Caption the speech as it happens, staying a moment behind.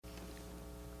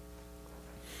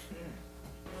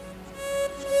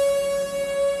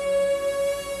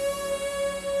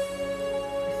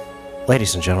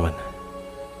Ladies and gentlemen,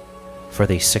 for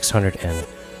the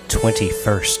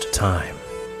 621st time,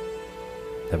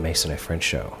 the Mason and Friends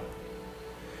Show,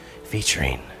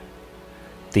 featuring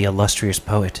the illustrious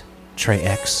poet Trey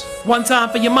X, One time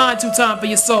for your mind, two time for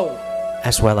your soul.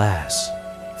 as well as,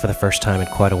 for the first time in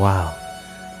quite a while,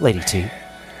 Lady T,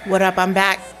 What up? I'm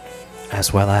back.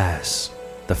 as well as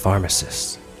the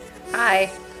pharmacist,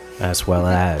 Hi. as well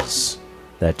as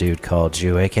that dude called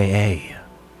Jew, aka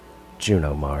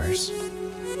Juno Mars.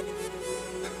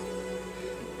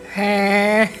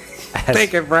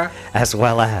 Take it, bro. As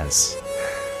well as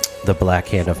the Black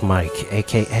Hand of Mike,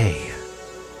 aka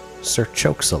Sir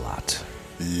Chokes-a-Lot.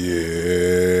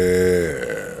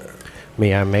 Yeah.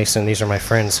 Me, I'm Mason. These are my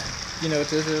friends. You know what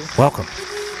this is? Welcome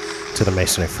to the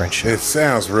Mason and Friends Show. It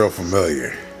sounds real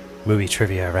familiar. Movie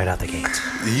trivia right out the gate.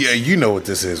 Yeah, you know what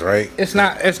this is, right? It's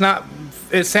not.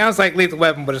 It sounds like Lethal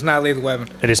Weapon, but it's not Lethal Weapon.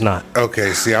 It is not.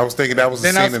 Okay, see, I was thinking that was the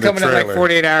Then I scene was in the coming in trailer. like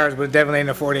 48 hours, but it definitely ain't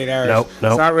a 48 hours. Nope.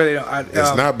 So I really don't.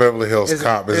 It's not Beverly Hills is it-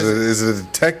 Cop. Is it a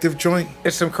detective joint?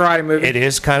 It's some karate movie. It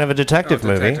is kind of a detective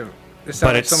movie. It sounds but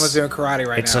like it's- someone's doing karate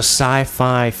right It's now. a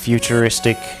sci-fi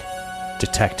futuristic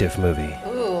detective movie.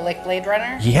 Ooh, like Blade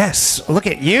Runner? Yes, look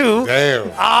at you.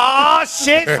 Damn. Oh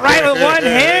shit! Right with one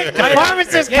hit. The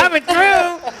pharmacist coming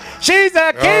through. She's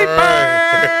a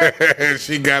keeper.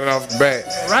 She got it off the bat.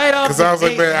 Right off Because the I was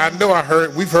like, gate. man, I know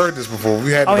we've heard this before.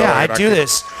 We had. Oh yeah, I do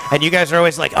this, and you guys are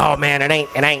always like, "Oh man, it ain't.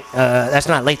 That's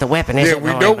not Lethal Weapon, is Yeah, it?"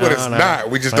 we No, know no, what it's no. not.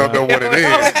 We just don't know what it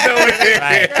is.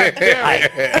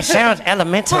 Like, it sounds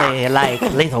elementary like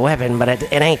Lethal Weapon, but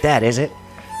it ain't that, is it?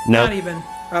 No, Not even.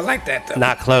 I like that though.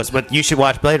 not close. But you should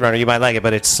watch Blade Runner. You might like it,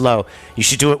 but it's slow. You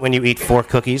should do it when you eat 4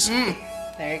 cookies.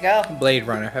 There you go. Blade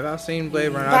Runner. Have I seen Blade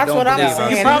Runner? I That's don't what I'm believe I've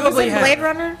saying. seen probably Who was in have. Blade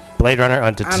Runner? Blade Runner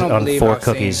I don't on believe 4 I've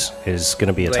seen cookies is going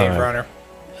to be a Blade time. Runner.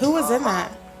 Who was in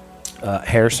that?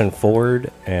 Harrison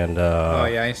Ford and Oh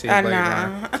yeah, I ain't seen Blade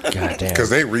Runner. Nah. goddamn. Because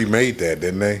they remade that,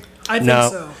 didn't they? I think No,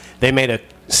 so. they made a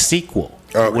sequel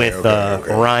Okay, with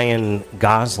okay. Ryan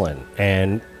Gosling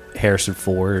and Harrison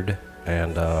Ford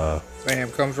and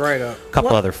Bam, comes right up. a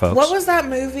couple other folks. What was that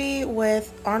movie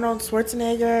with Arnold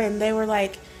Schwarzenegger and they were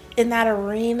like in that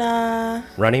arena?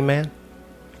 Running Man?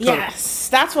 Yes,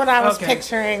 that's what I was Okay.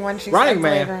 picturing when she Running said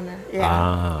Blade Man. Runner.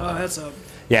 Yeah. Oh, that's a.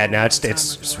 Yeah, no, it's Long time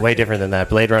it's ago. way different than that.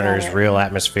 Blade Runner is Got it. real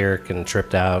atmospheric and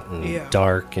tripped out and Yeah.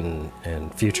 dark and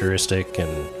futuristic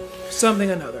and Something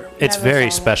another. it's Never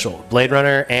very saw it. special. Blade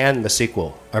Runner and the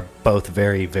sequel are both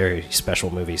very, very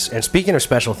special movies. And speaking of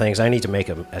special things, I need to make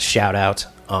a shout out.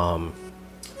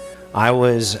 I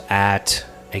was at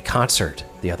a concert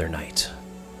the other night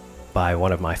by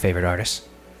one of my favorite artists.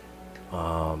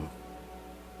 Let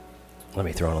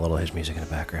me throw in a little of his music in the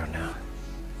background now.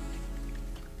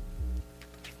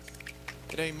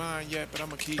 It ain't mine yet, but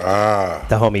I'ma keep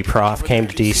The homie Prof came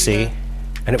to DC,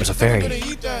 and it was a very,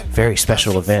 very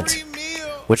special event,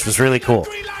 which was really cool.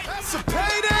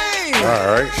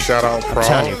 All right. Shout out, I'm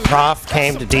telling you, Prof. Prof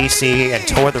came to DC and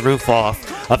tore the roof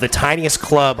off of the tiniest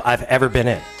club I've ever been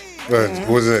in.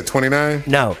 Was it 29?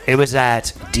 No, it was at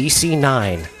DC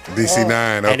 9, DC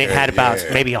 9. Okay, and it had about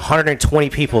yeah. maybe 120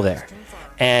 people there.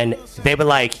 And they were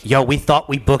like, yo, we thought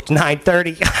we booked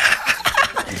 9:30.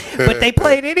 But they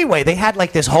played anyway. They had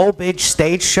like this whole big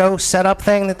stage show setup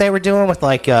thing that they were doing with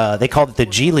like, they called it the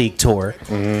G League Tour.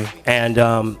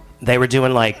 And they were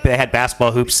doing like, they had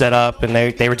basketball hoops set up and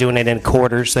they were doing it in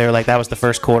quarters. They were like, that was the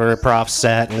first quarter of Prof's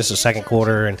set and this is the second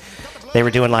quarter. And they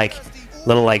were doing like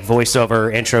little like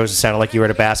voiceover intros. It sounded like you were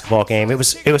at a basketball game. It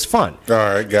was fun. All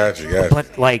right. Gotcha.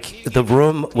 But like the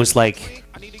room was like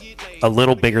a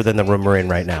little bigger than the room we're in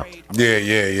right now.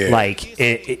 Yeah. Like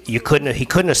he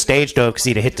couldn't have staged though because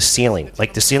he'd have hit the ceiling.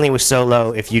 Like the ceiling was so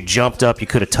low, if you jumped up, you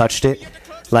could have touched it.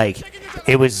 Like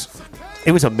it was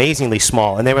amazingly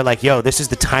small. And they were like, "Yo, this is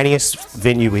the tiniest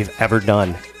venue we've ever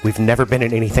done. We've never been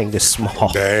in anything this small."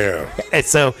 Damn. And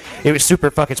so it was super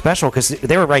fucking special because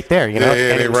they were right there. You know,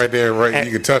 Yeah, And they it was- right there, right. and-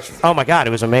 You can touch them. Oh my god, it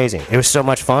was amazing. It was so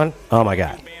much fun. Oh my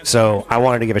god. So I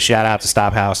wanted to give a shout out to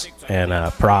Stop House and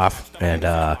Prof and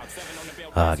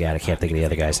God, I can't think of the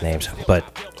other guys' names, but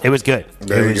it was good.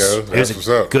 There it you was, go. It That's was what's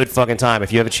a up. good fucking time.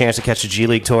 If you have a chance to catch a G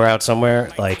League tour out somewhere,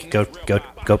 like go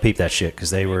peep that shit because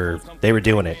they were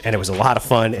doing it, and it was a lot of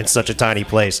fun in such a tiny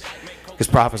place. Because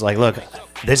Prof was like, "Look,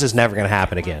 this is never gonna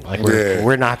happen again. Like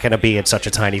we're not gonna be in such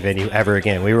a tiny venue ever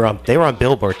again." They were on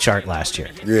Billboard chart last year.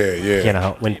 Yeah. You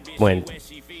know, when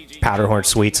Powderhorn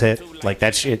Suites hit, like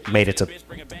that shit made it to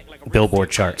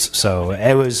Billboard charts. So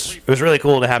it was really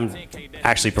cool to have him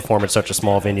actually perform at such a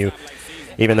small venue.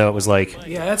 even though it was like,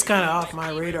 Yeah, that's kind of off my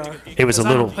radar. It was a 'Cause I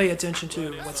little- don't pay attention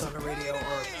to what's on the radio.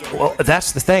 well,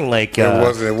 that's the thing. Like,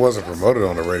 It wasn't promoted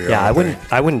on the radio. yeah, I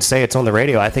don't wouldn't say it's on the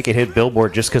radio. I think it hit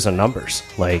Billboard just because of numbers.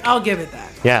 Like, I'll give it that.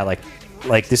 yeah,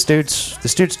 like this dude's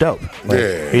dope. Like,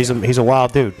 Yeah. he's a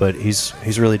wild dude, but he's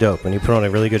really dope, and he put on a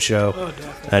really good show,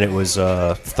 and it was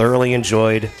thoroughly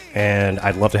enjoyed. And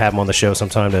I'd love to have him on the show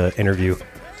sometime to interview,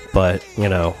 but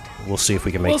we'll see if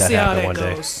we can make We'll that see how happen that one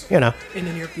goes. day. In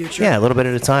the near future. Yeah, a little bit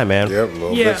at a time, man. Yep, a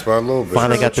little Yeah. bit by a little bit.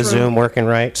 Finally got the True. Zoom working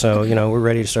right, so we're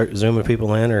ready to start zooming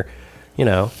people in, or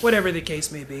Whatever the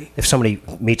case may be. if somebody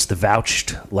meets the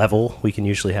vouched level, we can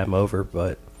usually have them over.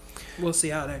 But We'll see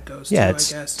how that goes, yeah, too,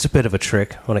 it's I guess. a bit of a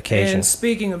trick on occasion. And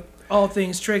speaking of all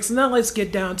things tricks, now let's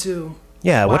get down to...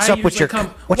 Yeah, why what's I up with usually your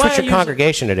come- what's why with I your usually-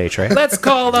 congregation today, Trey? Let's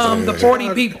call the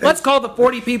 40 people. Let's call the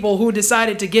 40 people who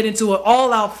decided to get into an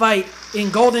all-out fight in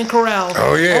Golden Corral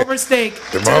Oh, yeah. over steak.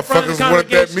 The to the front of the motherfuckers wanted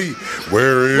that congregation. meat.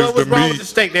 Where is What was the wrong with the meat?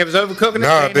 steak? They was overcooking it.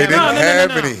 Nah, they didn't No, no, no, have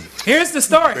no, no. any. Here's the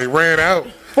story. They ran out.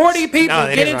 40 people No,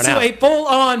 they get didn't into run out. a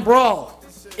full-on brawl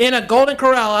in a Golden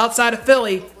Corral outside of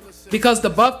Philly because the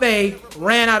buffet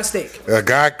ran out of steak. A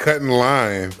guy cut in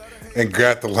line and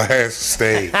got the last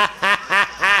steak.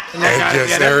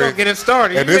 That's gonna get it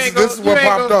started. And You this ain't is gonna- what you ain't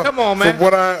popped gonna- off. Come on,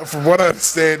 man. From what I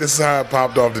understand, this is how it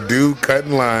popped off. The dude cut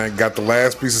in line, got the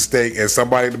last piece of steak, and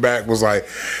somebody in the back was like,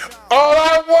 "All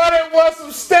I wanted was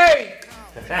some steak."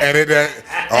 And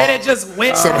it just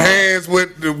went. Some hands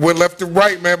went left and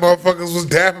right, man. Motherfuckers was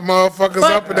dapping motherfuckers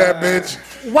But- up in that bitch.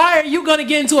 Why are you gonna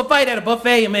get into a fight at a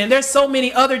buffet, man? There's so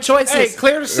many other choices. Hey,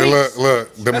 clear the seats.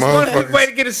 Look, the That's one way to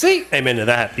motherfuckers. get a seat. Amen to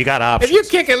that. You got If options. you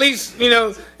kick at least,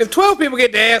 if 12 people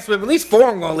get their ass whipped, at least 4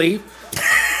 are gonna leave.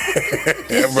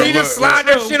 Yeah, So you just slide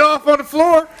True. that shit off on the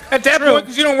floor at that point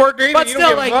because you don't work there either. But you still, don't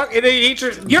give like, a fuck. And then you eat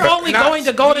You're only not- going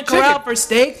to Golden eat chicken. Corral for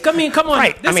steak? I mean, come on.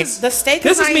 Right, This I mean- is, The steak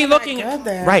This is is not me even looking that at- good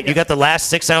there. Right, you got the last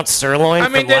 6-ounce sirloin I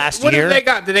mean, from last what year. did they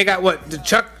got? Did they got what? The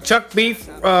chuck beef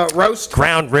roast?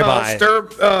 Ground ribeye.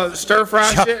 Stir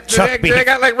fry Chuck- shit? chuck Do they beef.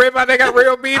 got like ribeye? They got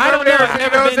real beef I don't over there? know. I've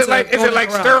never Is been it like to Golden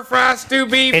stir Corral. fry stew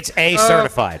beef? It's A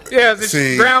certified. Yeah, it's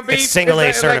See, ground beef. it's single A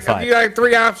like, certified. You got like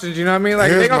 3 options. You know what I mean? Like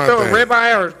Here's they gonna my throw thing. a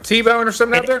ribeye or T-bone or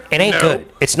something out there? It ain't No. good.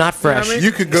 It's not fresh. what I mean?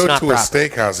 You could It's go not to a proper.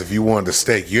 steakhouse if you wanted a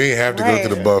steak. You ain't have to go to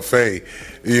the Right. buffet.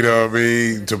 You know what I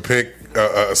mean? To pick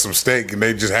some steak, and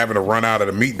they just having to run out of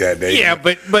the meat that day. Yeah,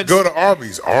 but go to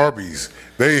Arby's. Arby's,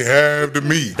 they have the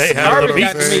meat. They have You know Arby's what I'm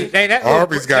got the saying? meat. Hey, that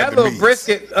Arby's got that the little meat.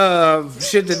 brisket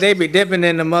shit that they be dipping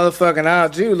in the motherfucking au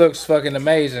jus looks fucking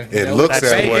amazing. It You know, looks with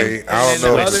that bacon way. I and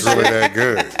don't know the if other it's really shit. that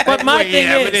good. But my Well, thing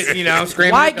yeah, is, but it, I'm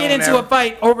screaming. why it get going into now. a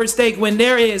fight over steak when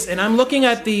there is, and I'm looking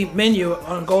at the menu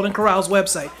on Golden Corral's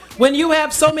website, when you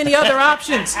have so many other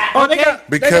options? Oh, they Okay? got-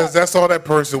 Because that's all that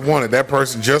person wanted. That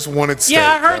person just wanted steak.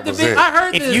 Yeah, I heard That the was vid- it. I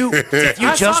heard If the. you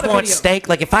I saw just the want video. steak,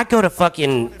 like if I go to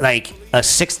fucking like a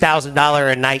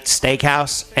 $6,000 a night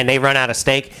steakhouse and they run out of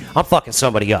steak, I'm fucking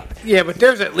somebody up. Yeah, but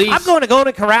there's at least. I'm going to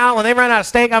Golden Corral when they run out of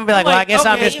steak. I'm gonna be like, well, I Like, guess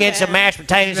I'll okay, just get some mashed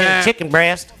potatoes and Nah. a chicken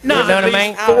breast. No, you know what I at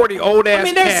mean? least 40 old ass. I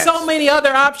mean, there's so many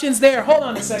other options there. Hold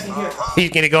on a second here. He's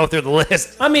gonna go through the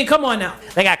list. I mean, come on now.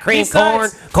 They got cream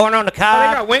Besides- corn on the Oh, they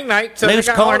got cob, wing night. So they loose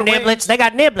got all corn the niblets. wings. They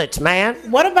got niblets, man.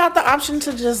 What about the option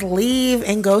to just leave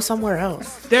and go somewhere else?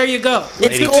 There you go. It's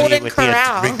Lady T Golden with the-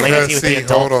 Corral. Because, Lady T with the see,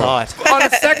 adult hold on. thought. On the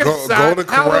second side, Golden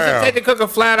how long does Corral. it take to cook a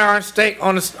flat iron steak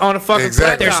on a fucking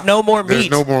Exactly. There's flat top? no more There's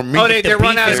meat. no more meat. Oh, they The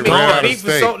run beef out is of meat. gone. The beef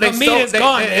is so, The meat is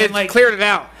gone, man, It like- cleared it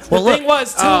out. Well, The thing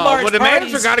was, two large well, the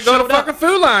parties manager got to go to showed up. fucking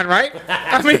Food Line, right?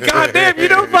 I mean, goddamn, you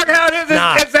know fucking how it is.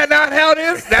 Nah. Is that not how it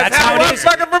is? That's how it is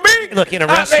fucking for me. Look, in a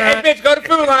I say, restaurant- hey, bitch, go to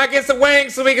Food Line, get some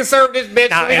wings so we can serve this bitch.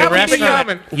 Now, So in how a many people restaurant,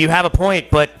 coming? you have a point,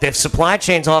 but the supply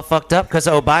chain's all fucked up because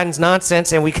of Biden's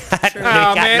nonsense, and we got, Oh, we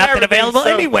got man, nothing everything's available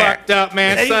so anywhere. fucked up,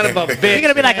 man. Son of a bitch. You're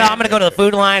gonna be like, oh, I'm gonna go to the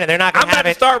food line, and they're not I'm gonna about have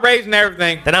to it. start raising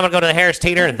everything. Then I'm gonna go to the Harris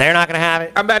Teeter, and they're not gonna have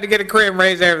it. I'm about to get a crib and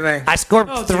raise everything. I scored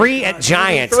Oh, 3 dear at God.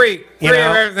 Giant. Three you of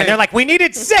know, everything. and they're like, we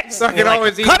needed 6. Fucking And you're like,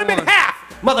 always eat cut them in one. half,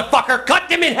 motherfucker. Cut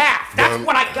them in half. That's But-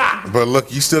 what I got. But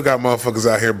look, you still got motherfuckers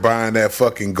out here buying that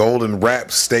fucking golden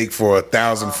wrap steak for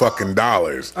 $1,000 fucking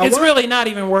dollars. It's really not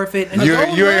even worth it. And You,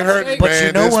 Golden you ain't Corral heard, steak- But man.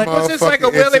 you know this what? What's this, like a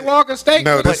motherfucker- Willy it's Wonka steak?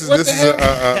 No, What- this is what this the is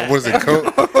hell? what is it?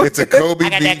 It's a Kobe I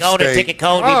got beef that golden steak ticket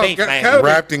Kobe Oh, beef, go- man. Kobe.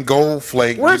 wrapped in gold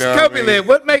flake. Where's you know what Kobe I mean? live?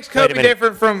 What makes Wait a Kobe minute.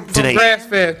 different from Do they- grass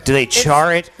fed? Do they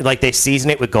char it like they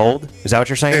season it with gold? Is that what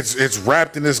you're saying? It's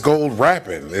wrapped in this gold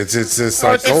wrapping. It's Oh, like it's just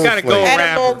gold got a flake. gold wrap.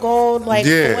 Edible rapper. gold, like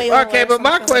Yeah. oil or Okay, but my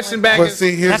something question like back But is,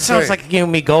 see, here's that the sounds thing. like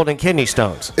giving me golden kidney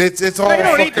stones. It's all. you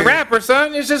don't eat the fucking- wrapper,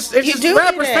 son. It's just You do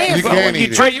rappers eat it. fans. You bro. can You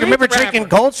eat it. drink? You Remember eat the drinking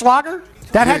wrapper. Goldschlager?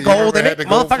 That Yeah, had you gold in remember it. had the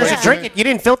gold Motherfuckers would flakes drink in it. You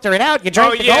didn't filter it out. You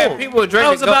drank Oh the yeah, gold. people would drink. I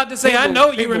was about to say, I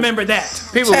know you people- remember that.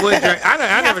 People would drink. I You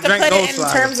never have to drank put gold it in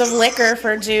sliders. terms of liquor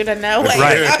for Jew to know what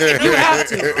Right. you're talking You about. have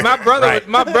to.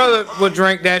 My brother would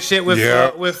drink that shit with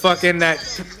Yeah. with fucking that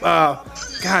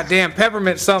goddamn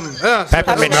peppermint something.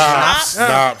 Peppermint Schnapps.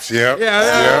 Schnapps, yep.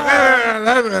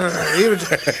 Yeah. He was,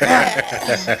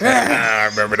 I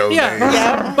remember those days.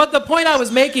 Yeah. But the point I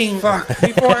was making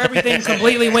before everything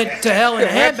completely went to hell in a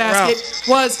handbasket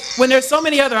was when there's so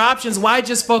many other options, why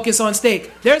just focus on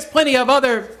steak? There's plenty of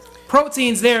other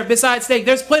proteins there besides steak.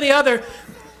 There's plenty other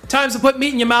times to put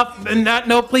meat in your mouth and not,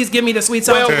 no, please give me the sweet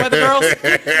sauce. Well- Weather girls,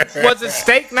 was it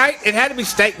steak night? It had to be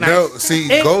steak night. No, see,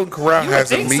 It- Golden Corral you would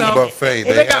has a think meat so. buffet.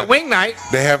 Well, they got wing night.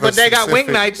 They have a but they got wing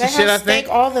specific- nights They and shit. I have steak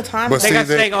think all the time. But they see, got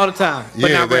they- steak all the time. But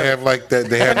Yeah, not they really. have like that.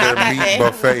 They have their meat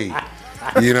buffet.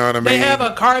 You know what I mean? they have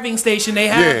a carving station. They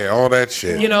have, yeah, all that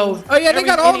shit. you know. Oh yeah, they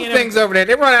got all the every- things over there.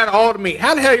 They run out of all the meat.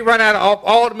 How the hell you run out of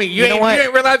all the meat? You know ain't what? you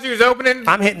didn't realize you was opening.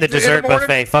 I'm hitting the in the dessert morning?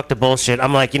 buffet. Fuck the bullshit.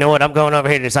 I'm like, you know what? I'm going over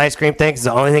here to this ice cream thing. It's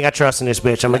the only thing I trust in this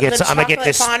bitch. I'm gonna get. The I'm gonna get chocolate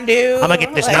this. fondue. I'm gonna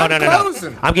get this. Like, No, I'm no, no, no.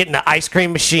 closing. I'm getting the ice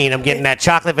cream machine. I'm getting that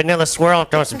chocolate vanilla swirl. I'm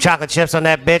throwing some chocolate chips on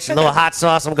that bitch. A little hot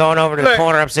sauce. I'm going over to the Look.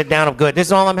 corner. I'm sitting down. I'm good. This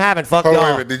is all I'm having. Fuck Hold on, wait a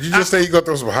y'all. minute. Did you just say you gonna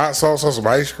throw some hot sauce on some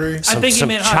ice cream? I think he Some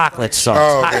meant hot chocolate sauce.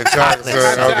 Oh, Hot okay, chocolate. sauce.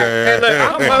 Okay. Hey, look,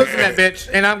 I'm closing that bitch,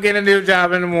 and I'm getting a new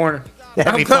job in the morning.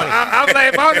 That'd be funny. I'm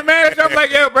like, if I'm the manager, I'm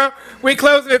like, yo, bro, we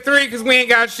closing at 3 because we ain't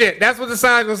got shit. That's what the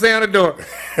sign's gonna say on the door.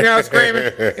 You know, I'm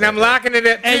screaming, and I'm locking it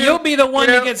at 2. And you'll be the one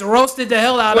you know? that gets roasted the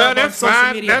hell out Well, of on that's social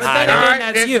fine. media. That's But fine. then All again, right.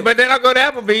 that's And- you. But then I'll go to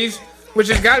Applebee's, which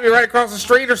has got to be right across the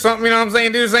street or something. You know what I'm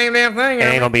saying? Do the same damn thing. It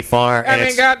ain't gonna be far. I and mean,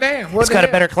 it's goddamn. What it's the got a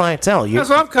hell? better clientele. You, That's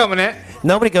what I'm coming at.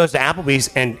 nobody goes to Applebee's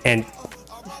and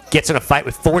gets in a fight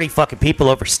with 40 fucking people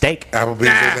over steak. Applebee's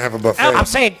doesn't have a buffet. I'm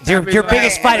saying your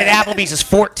biggest fight at Applebee's is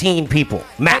 14 people.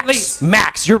 Max. least.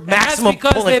 Max. You're And that's maximum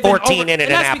because pulling they've been 14 in over- at and an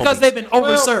that's because Applebee's. they've been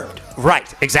overserved.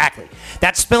 Right, exactly.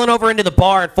 That's spilling over into the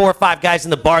bar and 4 or 5 guys in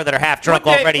the bar that are half drunk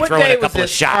What day- already what throwing day a was couple of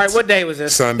this? All shots. right, what day was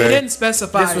this? They Sunday. didn't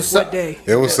specify This was what day.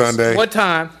 It was Sunday What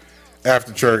time?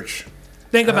 after church.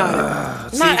 Think about it.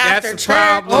 Not See, after that's the church.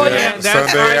 problem. Oh, man. yeah. That's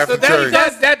Sunday right. after So that, church.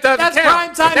 that doesn't That's count.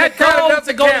 prime time That to go kinda to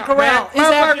doesn't Golden count, Corral. man. It's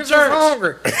after Motherfuckers is church.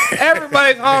 hungry.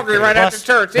 Everybody's hungry right Plus, after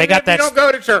church. they Even got if that you don't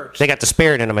go to church. They got the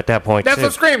spirit in them at that point, That's too.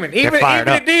 what's screaming. Even fired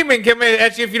a up. demon come in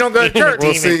at you if you don't go to church.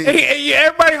 Well, see,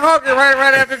 Everybody hungry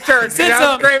right after church. Since,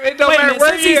 I'm screaming. It don't wait a matter minute, where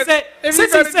since you he is. said, If you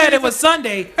since go he to said it Jesus- was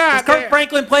Sunday, God was Kirk damn.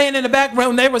 Franklin playing in the background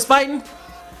when they was fighting?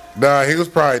 nah, he was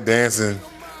probably dancing.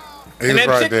 He and was that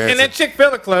probably chick, dancing. and that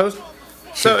Chick-fil-A closed.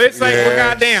 So it's like, well, Yeah.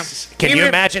 goddamn. Can you Even if-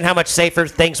 imagine how much safer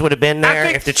things would have been I there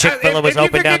think- if the Chick-fil-A was if you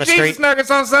open could down get the street? Jesus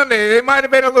nuggets on Sunday, it might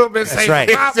have been a little bit safer. right.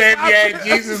 He said, yeah,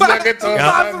 Jesus nuggets on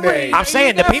Sunday. I'm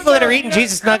saying the people that are eating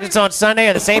Jesus nuggets on Sunday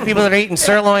are the same people that are eating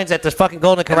sirloins at the fucking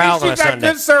Golden Corral At on a least you got Sunday.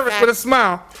 good service with a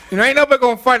smile. You know, ain't nobody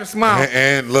gonna fight a smile.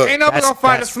 And look, Ain't nobody gonna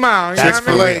fight a that's- smile. You know what I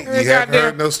Chick-fil-A, mean? you haven't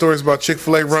heard no stories about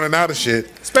Chick-fil-A running out of shit.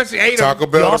 Especially ate 'em. Taco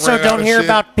Bell You also ran out don't of hear shit.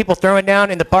 about people throwing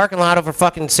down in the parking lot over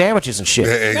fucking sandwiches and shit.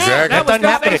 Yeah, That exactly. that was- doesn't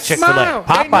happen they at Chick-fil-A. smile.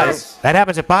 They Popeyes. know. That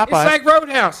happens at It's Popeyes. like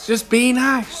Roadhouse. Just be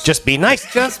nice. Just be nice.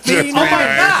 Just be Just nice. be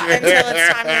nice. Until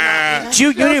it's time to not be.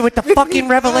 Jew Unity with the fucking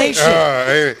revelation.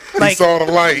 Hey, he Like- saw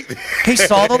the light. He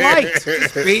saw the light.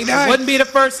 Be nice. Wouldn't be the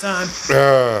first time.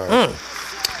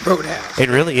 Roadhouse. It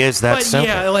really is that But simple.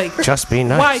 yeah, like, Just be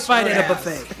nice. why fight at a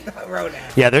buffet?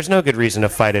 Yeah, there's no good reason to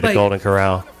fight at a Like- Golden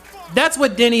Corral. That's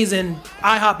what Denny's and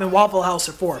IHOP and Waffle House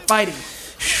are for, fighting.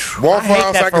 Waffle I hate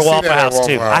House, that I for can see Waffle that at House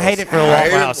too. I hate it for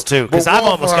Waffle House too because but I've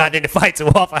Waffle almost House- gotten into fights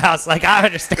at Waffle House. Like I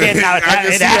understand how it, I can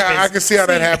it see how- happens. I can see how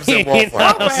that happens at You Waffle know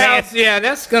House. what I'm saying? House, yeah,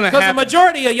 that's gonna Because the happen.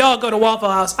 majority of y'all go to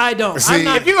Waffle House. I don't. See, I'm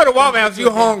not, If you go to Waffle House,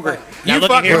 you hungry. Now You look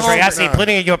at fucking here, Trey. I hungry. see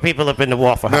plenty of your people up in the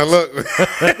Waffle Now House.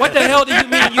 look, what the hell do you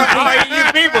mean you Oh, think?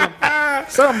 you people.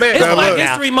 Some It's bitch. Now Black look.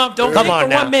 History Month. Don't Come think on for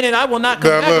now. 1 minute I will not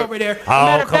come Now back look. over there. Oh,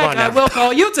 Matter of come fact, on I now. will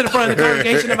call you to the front of the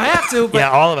congregation if I have to. But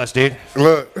Yeah, all of us, dude.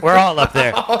 look. We're all up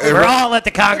there. We're all at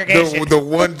the congregation. The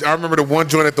one I remember the one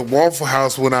joint at the Waffle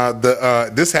House when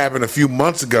this happened a few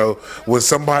months ago when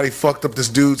somebody fucked up this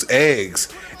dude's eggs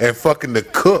and fucking the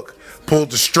cook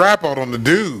pulled the strap out on the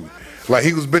dude. Like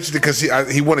he was bitching because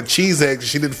he wanted cheese eggs and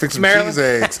she didn't fix some Maryland? cheese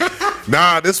eggs.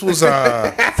 Nah, this was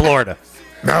Florida.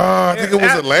 I think it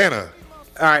was Atlanta.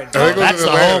 All right. I think it was That's the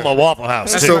Atlanta. home of Waffle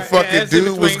House. That's Too. So right. fucking Yeah, it's in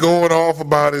dude was between. going off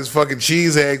about his fucking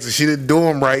cheese eggs and she didn't do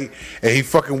him right and he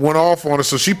fucking went off on her.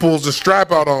 So she pulls the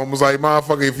strap out on him. Was like,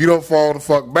 motherfucker, if you don't fall the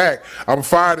fuck back, I'm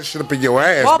fire this shit up in your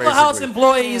ass. Waffle House basically.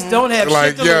 employees don't have Like,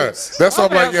 shit to yeah, lose. that's all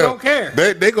I'm Waffle like, House yo. don't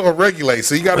care. They gonna regulate,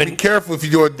 so you gotta be When- careful if you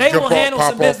do a They jump will off, handle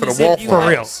pop some off in a business if Waffle you For have-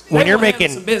 real. House. They When you're will handle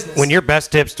making some business. when your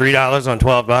best tip's $3 on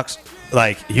 $12,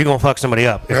 like you gonna fuck somebody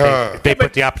up if they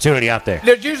put the opportunity out there.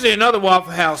 There's usually another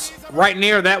Waffle House right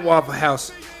near that Waffle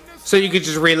House, so you could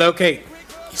just relocate.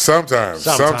 Sometimes.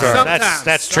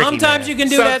 That's tricky. Sometimes man. you can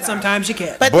do that, sometimes you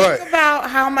can't. But But- think about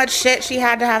how much shit she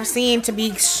had to have seen to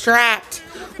be strapped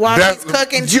while she's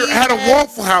cooking You're at a cheeseheads.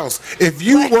 Waffle House. If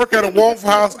you work at a Waffle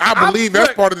House, I believe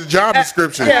that's part of the job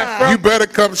description. yeah, You better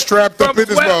come strapped up in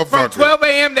this from motherfucker. 12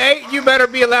 a.m. to 8, you better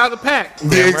be allowed to pack.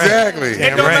 Yeah, exactly.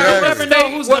 It don't right. matter You what never know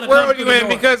state, who's what gonna come world through you the in, door.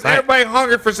 because Right. everybody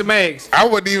hungry for some eggs. I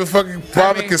wouldn't even fucking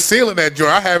bother mean- concealing that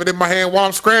joint. I have it in my hand while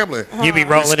I'm scrambling. You be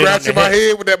rolling it on Scratching the my hip.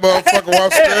 head with that motherfucker while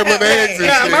I'm scrambling eggs and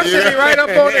Yeah, my shit. shit be Yeah.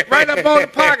 right up on the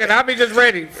pocket. I'll be just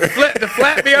ready. The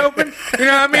flap be open. You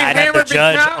know what I mean? I'd have Hammer the be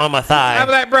judge cocked. on my thigh. I'll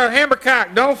be like, bro, hammer cock.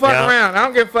 Don't fuck Yeah. around. I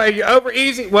don't give a fuck. You over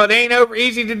easy? Well, they ain't over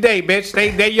easy today, bitch.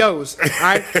 They yours. All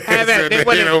right? Have Said that. they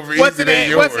What ain't is- over what's easy, the they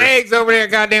egg- What's yours. eggs over there?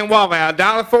 Goddamn Waffle House.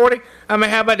 $1.40. I mean,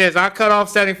 how about this? I'll cut off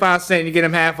 75 cents. You get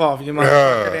them half off. You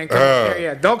motherfucker. Then come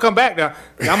yeah. Don't come back though.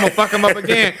 I'm gonna fuck them up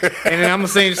again, and then I'm gonna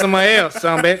send you somebody else,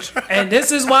 son bitch. And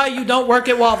this is why you don't work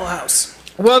at Waffle House.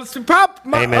 Well, a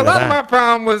Amen lot to of that. my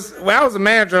problem was, well, I was a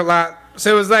manager a lot.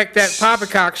 So it was like that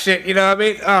poppycock shit, you know what I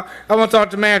mean? I want to talk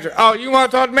to the manager. Oh, you want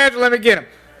to talk to the manager? Let me get him.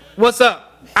 What's up?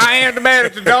 I am the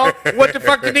manager, dog. What the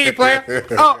fuck you need, player?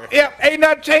 Oh, yeah, ain't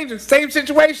nothing changing. Same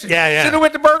situation. Yeah. Should have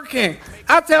went to Burger King.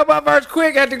 I tell my verse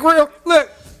quick at the grill. Look,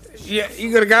 yeah,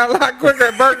 you could have got a lot quicker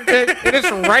at Burger King. And it's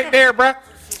right there, bruh.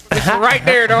 It's right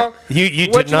there, dog. You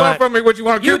what did you want not. from me? What you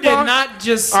want? A You coupon? did not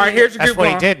just. All right, here's your That's coupon.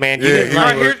 what he did, man. You Yeah, didn't he All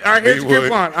like. right, here's He your would.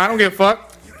 coupon. I don't give a fuck.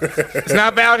 It's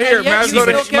not about here. And yet Might as you well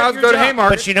go still to, kept might as well your go to job.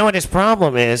 Haymarket. But you know what his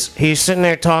problem is? He's sitting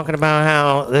there talking about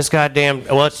how this goddamn,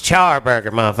 well, it's char burger,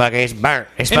 motherfucker. It's burnt.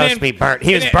 It's supposed then- to be burnt.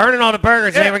 He was and then- burning all the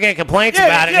burgers and they Yeah. were getting complaints Yeah,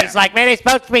 about it. yeah. He's like, man, it's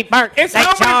supposed to be burnt. It's they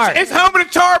home, charred. it's home of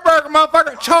the char burger,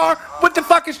 motherfucker. Char. What the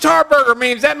fuck is char burger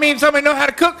means? That means somebody know how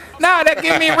to cook? Nah, that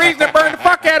gives me a reason to burn the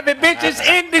fuck out of it, bitch. It's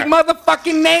in the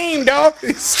motherfucking name, dog.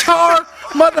 Char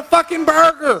motherfucking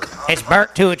burger. It's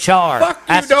burnt to a char. Fuck you,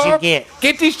 That's dog. what you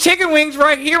get. these chicken wings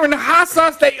right here in the hot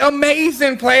sauce. They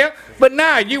amazing, player. But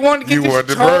nah, you want to get You this want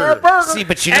the char burger. burger. See,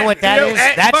 but you know at- what that you know, is?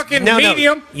 at That's fucking no.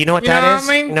 medium. You know what You that know is? what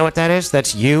I mean? You know what that is?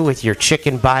 That's you with your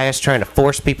chicken bias trying to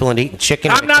force people into eating chicken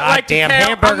I'm in a not like the goddamn cow.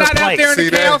 hamburger I'm not out place. there in See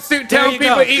the cow that? suit telling you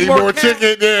people go. eat Eat more more cow.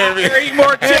 chicken, yeah, Out there eat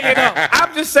more chicken.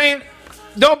 I'm just saying,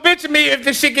 don't bitch at me if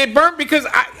this shit get burnt because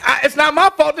it's not my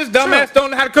fault. This dumbass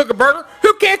don't know how to cook a burger.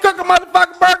 Who can't cook a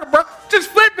motherfucking burger, bro? Just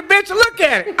flip the bitch and look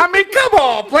at it. I mean, come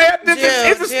on, player.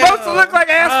 Is it supposed to look like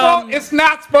asphalt? It's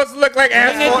not supposed to look like it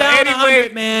asphalt down anyway.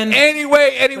 100, man.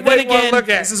 Anyway, then you want to again, look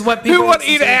at. this is what Who people want to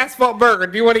listen eat an to. asphalt burger?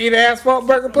 Do you want to eat an asphalt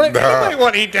burger, player? Nah. Nobody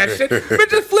want to eat that shit. But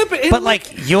just flip it. But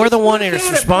like you're the one that's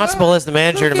responsible as the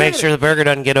manager to make sure the burger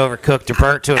doesn't get overcooked or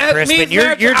burnt to a As crisp. me, And you're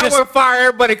manager, I just would fire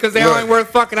everybody because they Look. ain't worth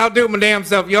fucking. I'll do it my damn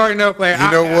self. You already know, player. You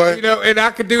know what? You know, and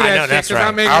I could do I that know, shit that's 'cause right.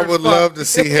 I'm ignorant I as would fuck. love to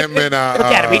see him in look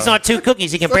at him. He's on 2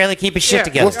 cookies. He can barely keep his shit Yeah.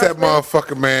 together. what's that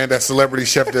motherfucker, man? That celebrity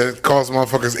chef that calls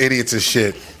motherfuckers idiots and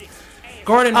shit.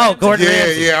 Gordon. Oh, Ramsay. Gordon Yeah,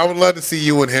 Ramsay. yeah. I would love to see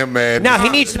you and him, man. No, he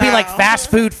needs to be like fast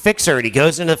food fixer. And he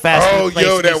goes into the fast Oh, food place.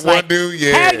 yo, and that he's one like, dude,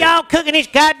 yeah. How y'all cooking this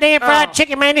goddamn fried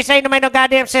chicken, man? This ain't no make no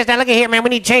goddamn sense. Now look at here, man. We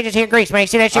need to change this here grease, man.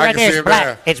 See that shit I right can there? see It's it black.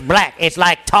 now. It's black. It's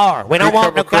like tar. We don't You want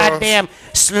come no across- goddamn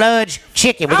sludge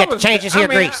chicken. We I got to was- change this I here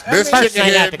mean, grease. I- This First chicken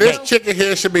thing here, out the this gate. chicken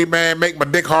here should be, man, make my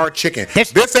dick hard chicken. This-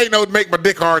 This ain't no make my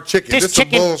dick hard chicken. This This some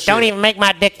chicken bullshit. don't even make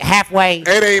my dick halfway. It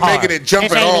ain't hard. making it jump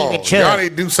This at ain't all. even chub. Y'all need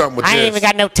to do something with I this. ain't even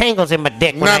got no tingles in my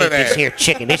dick when None I of eat this that. here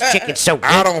chicken. This chicken's so good.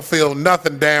 I don't feel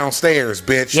nothing downstairs,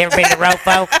 bitch. You ever been to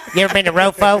Rofo? You ever been to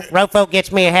Rofo? Rofo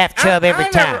gets me a half chub every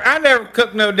time. I never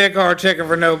cooked no dick hard chicken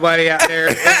for nobody out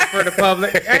there for the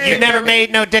public. I You ain't never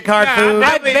made no dick hard Nah, food?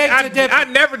 I beg to differ. I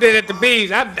never did at the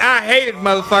Bees. I hated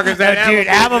motherfuckers at Dude,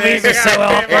 Applebee's is so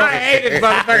awful. I hated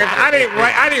motherfuckers.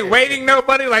 I didn't waiting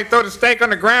nobody like throw the steak on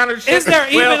the ground or shit. Is there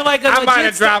even, like, a I might legit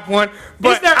have dropped one.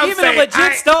 But Is there I'm even saying, a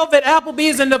legit stove at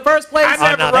Applebee's in the first place? I Oh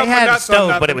never no, rubbed they my had a nuts on stove,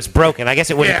 but nothing. it was broken. I guess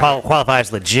it wouldn't Yeah. qualify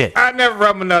as legit. I never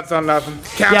rubbed my nuts on nothing.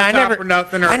 Countertop Yeah, I never, or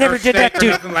nothing. Or, I never or did steak that, or dude.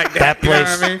 nothing like that. That You know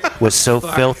place what I mean? was so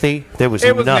filthy. There was,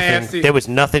 It was nothing. nasty. There was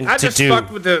nothing I to just do.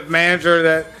 fucked with the manager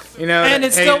that And that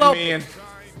it's still hated me open.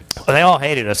 Well, they all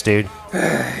hated us, dude.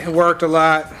 and worked a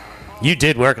lot. You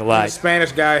did work a The lot.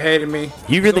 Spanish guy hated me.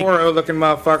 You really- Zorro looking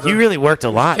motherfucker. You really worked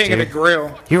a lot, king of the dude.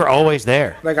 grill. You were always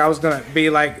there. Like I was gonna be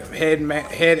like head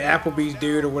Applebee's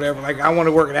dude or whatever. Like I want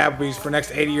to work at Applebee's for the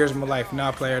next 80 years of my life.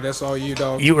 Nah, player, that's all you,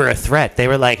 dog. You were a threat. They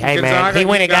were like, "Hey, man, Gonzaga, he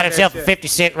went you and got got himself that a shit.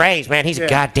 50-cent raise, man. He's a Yeah.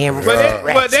 goddamn But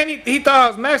rat." then he thought I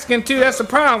was Mexican too. That's the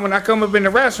problem. When I come up in the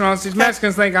restaurants, these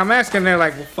Mexicans think I'm Mexican. They're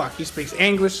like, well, fuck, he speaks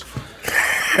English.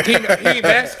 He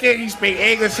Mexican. He speaks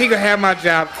English. He gonna have my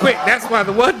job quick. That's why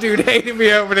the one dude hated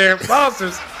me over there at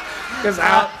Foster's. Because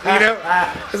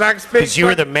I can speak. Because you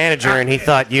were the manager and he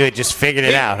thought you had just figured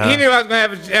it out, huh? He knew I was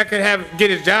gonna get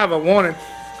his job I wanted.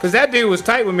 Because that dude was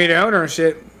tight with me, the owner and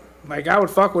shit. Like I would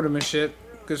fuck with him and shit.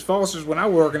 Because Foster's, when I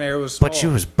was working there, it was small. But you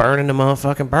was burning the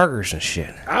motherfucking burgers and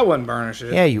shit. I wasn't burning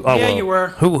shit. Yeah, you. Oh, Yeah, well, you were.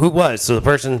 Who was? So the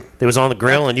person that was on the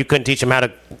grill and you couldn't teach him how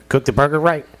to cook the burger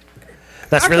right?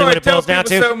 That's I really can what it only boils tell down to.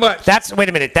 people so much. That's wait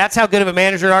a minute. That's how good of a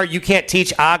manager are. You can't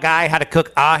teach a guy how to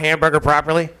cook a hamburger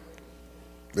properly.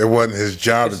 It wasn't his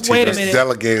job to teach. Wait a It's minute.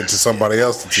 delegated to somebody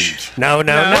else to teach. No.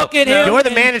 Look at him. You're the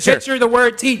and manager. Picture the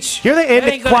word teach. You're the That end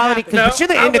ain't of gonna quality. happen. But you're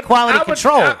the end of quality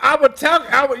control. I would tell,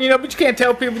 but you can't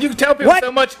tell people. You can tell people What?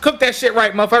 so much. Cook that shit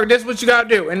right, motherfucker. This is what you gotta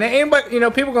do. And they ain't, but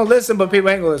people gonna listen, but people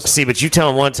ain't gonna listen. See, but you tell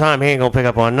him one time, he ain't gonna pick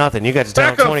up on nothing. You got to But tell I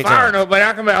him couldn't 20 fire times. nobody.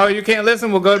 I can be, oh, you can't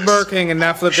listen? We'll go to Burger King and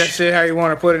now flip that shit how you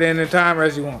want to put it in the timer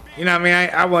as you want. You know what I mean?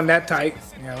 I wasn't that tight.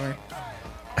 You know what I mean?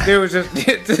 There was just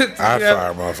I'd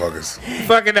fire motherfuckers.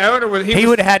 fucking the owner was He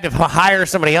would have had to hire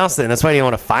somebody else then. That's why he didn't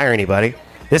want to fire anybody.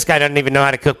 This guy doesn't even know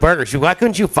how to cook burgers. Why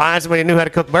couldn't you find somebody who knew how to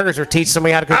cook burgers or teach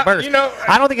somebody how to cook burgers?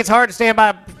 I don't think it's hard to stand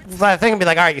by a thing and be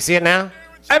like, all right, you see it now?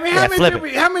 I mean, Yeah, flip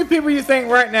how many people you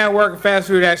think right now working fast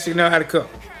food actually know how to cook?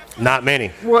 Not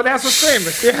many. Well, that's what's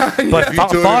famous. Yeah, But You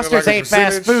doing it Foster's like a ain't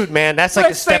fast percentage? food, man. That's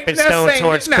like a stepping stone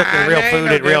towards cooking real food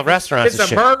at real restaurants It's and a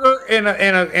shit.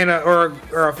 burger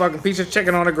or a fucking piece of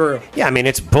chicken on a grill. Yeah, I mean,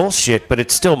 it's bullshit, but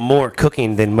it's still more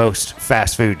cooking than most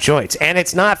fast food joints. And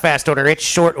it's not fast order, it's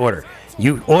short order.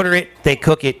 You order it, they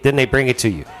cook it, then they bring it to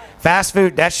you. Fast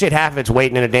food, that shit happens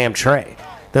waiting in a damn tray.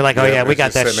 They're like, oh yeah, we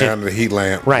got that Sitting shit. under the heat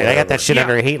lamp. Right, I got whatever. that shit Yeah.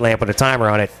 under a heat lamp with a timer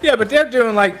on it. Yeah, but they're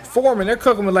doing like Foreman. They're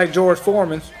cooking with like George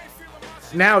Foreman's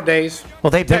nowadays.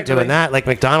 Well, they've been Technically. doing that. Like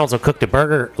McDonald's will cook the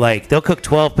burger, like they'll cook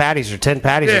 12 patties or 10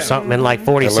 patties Yeah. or something in like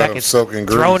 40 And let 'em seconds. soak in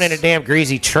Throw it grease. in a damn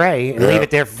greasy tray and Yeah. leave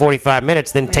it there for 45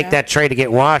 minutes. Then take Yeah. that tray to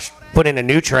get washed, put in a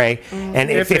new tray. And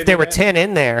If if they there do were that. 10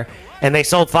 in there and they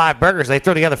sold 5 burgers, they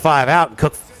throw the other 5 out and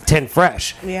cook 10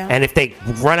 fresh. Yeah. And if they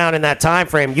run out in that time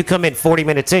frame, you come in 40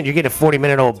 minutes in, you get a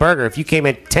 40-minute-old burger. If you came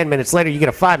in 10 minutes later, you get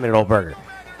a 5-minute-old burger.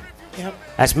 Yep.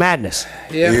 That's madness.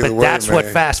 Yeah. Either But way, that's what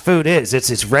man. fast food is.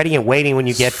 It's ready and waiting when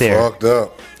you get there. Fucked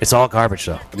up. It's all garbage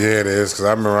though. Yeah, it is. Because I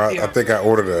remember, I think I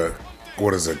ordered a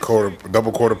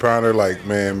double quarter pounder, like,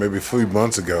 man, maybe a few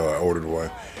months ago I ordered one.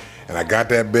 And I got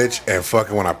that bitch, and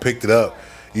fucking when I picked it up,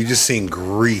 you just seen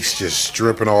grease just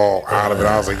dripping all out of it.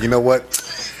 I was like, you know what?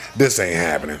 This ain't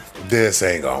happening. This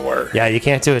ain't gonna work. Yeah, you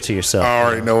can't do it to yourself. I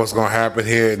already know what's gonna happen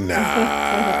here.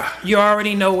 Nah. You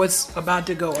already know what's about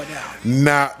to go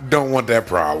down. Don't want that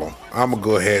problem. I'm gonna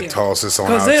go ahead and toss this on out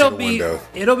Because to it'll the be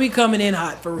window. coming in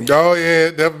hot for real. Oh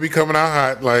yeah, that'll be coming out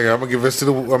hot. Like I'm gonna give this to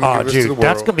the. I'm gonna Oh, give this to the dude, world.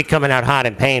 that's gonna be coming out hot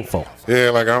and painful. Yeah,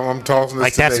 like I'm tossing this.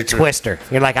 Like to that's a nature. twister.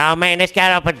 You're like, oh man, this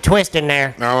got up a twist in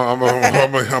there. Now I'm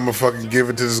gonna fucking give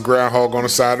it to this groundhog on the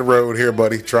side of the road here,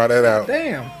 buddy. Try that out.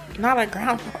 Damn. Not a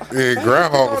groundhog. Yeah,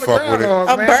 groundhog will fuck with it.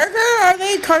 A burger? Are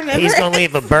they carnivorous? He's gonna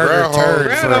leave a burger Groundhog. turd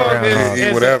for a Groundhog groundhog.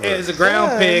 Eat whatever. is a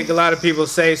ground pig, a lot of people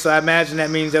say, so I imagine that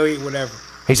means they'll eat whatever.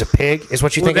 He's a pig, is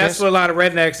what you Well, think it that's is? what a lot of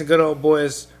rednecks and good old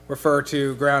boys refer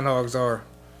to groundhogs are.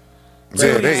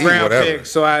 Yeah, they eat Ground whatever.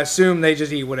 pigs, so I assume they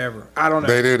just eat whatever. I don't know.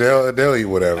 They do. They'll eat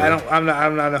whatever. I'm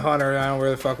not a hunter. I don't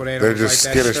really fuck with animals. They're just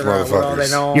like that. skittish Figure out what all they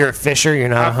motherfuckers. know. You're a fisher, you're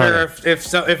not a I figure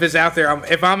hunter. if it's out there,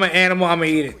 if I'm an animal, I'm gonna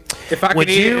eat it. If I can Would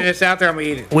eat you- it and it's out there, I'm gonna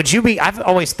eat it. Would you be? I've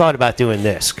always thought about doing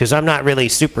this because I'm not really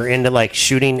super into like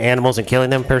shooting animals and killing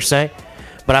them per se,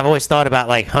 but I've always thought about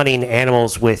like hunting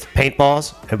animals with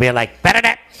paintballs and being like, better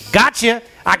that, gotcha,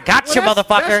 I got you, Well, that's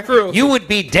motherfucker. cruelty. You would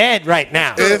be dead right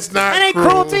now. It's not That ain't cruel.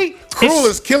 cruelty. Cruel It's-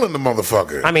 is killing the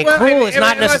motherfucker. I mean, Well, cruel and- is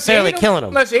not unless you necessarily eat 'em- killing them.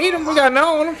 Unless you eat them, we got to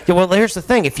know on them. Yeah, well, here's the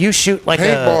thing: if you shoot like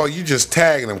Paintball, you just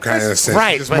tagging them, kind of in a sense.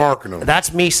 right, You just but marking them.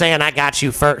 that's me saying I got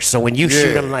you first. So when you shoot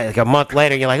Yeah. them like a month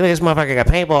later, you're like, look, this motherfucker got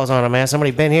paintballs on him, man.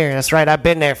 Somebody been here. That's right, I've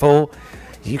been there, fool.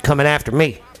 You coming after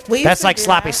me? We used That's to like do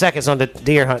sloppy that. seconds on the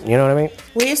deer hunting. You know what I mean?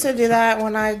 We used to do that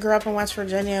when I grew up in West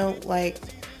Virginia, like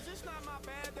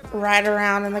ride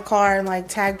around in the car and like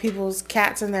tag people's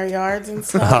cats in their yards and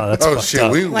stuff. that's Oh fucked shit,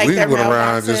 up. we Like went their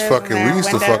around just mailboxes fucking. and We their used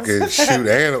to windows. fucking shoot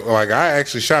animals. Like I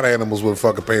actually shot animals with a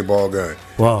fucking paintball gun.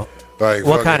 Well, Like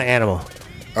what fucking, kind of animal?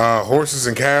 horses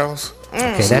and cows.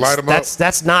 Okay, So light 'em up.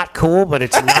 that's not cool, but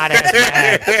it's not as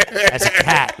bad as a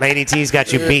cat. Lady T's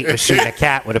got you beat with shooting a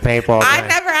cat with a paintball I gun.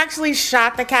 never actually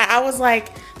shot the cat. I was like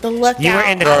the lookout. You were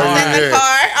in the I car. was in the Yeah. car.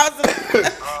 I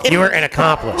was. You were an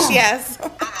accomplice. Yes.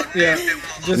 Yeah.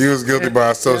 You was guilty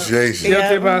by association.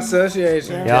 Guilty by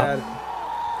association. Yeah.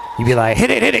 You'd be like, hit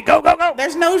it, go, go, go.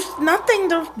 There's nothing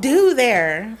to do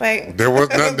there. Like There was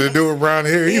nothing to do around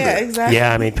here either. yeah, exactly.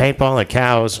 Yeah, I mean, paintball and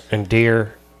cows and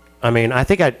deer I mean, I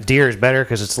think deer is better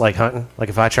because it's like hunting. Like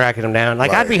if I tracking them down,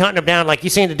 like Right. I'd be hunting them down. Like you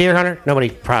seen the deer hunter? Nobody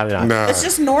probably not. Nah. It's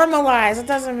just normalized. It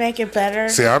doesn't make it better.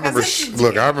 See, I remember. That's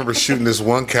what you I remember shooting this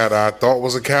one cow that I thought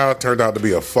was a cow. It turned out to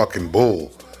be a fucking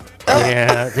bull.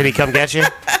 Yeah. Did he come get you?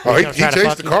 Oh, he come try to chased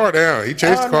fuck the you? car down. He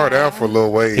chased the car down for a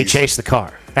little ways. He chased the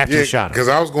car after you shot him. because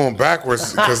I was going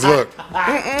backwards. Because look,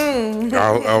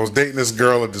 I was dating this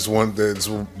girl at this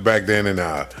back then, and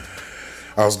I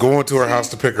was going to her house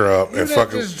to pick her up, and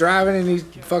fucking, just driving in these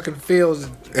fucking fields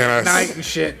and I at night and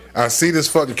shit. I see this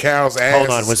fucking cow's ass. Hold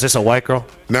on. Was this a white girl?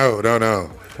 No.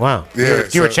 Wow. Yeah,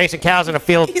 You were so- chasing cows in a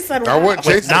field. He said, I wasn't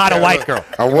With chasing not the a cow. white girl.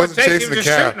 I wasn't chasing, chasing the just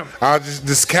cow. shooting him.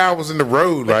 This cow was in the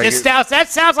road. Like That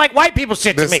sounds like white people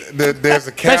shit to me. there's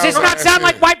a cow. Does this not sound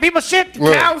like white people shit?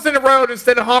 Look. Cows in the road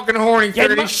instead of honking the horn. He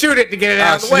figured he'd shoot it to get it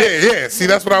out of the way. Yeah. See,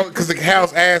 that's what because the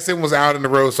cow's ass was out in the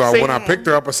road. So when I picked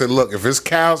her up, I said, "Look, if this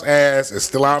cow's ass is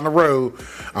still out in the road,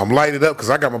 I'm lighted up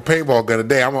because I got my paintball gun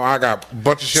today. I got a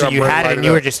bunch of shit. So I'm you ready to had it light and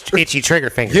you were up. just itchy trigger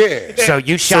finger. Yeah. So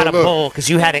you shot a look, bull because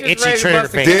you had an just itchy ready to trigger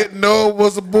bust it. finger. Didn't know it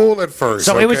was a bull at first.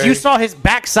 So it was okay? you saw his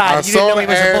backside. I You didn't know saw he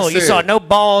was a the bull. ass You saw in. no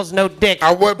balls, no dick.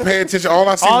 I wasn't paying attention. All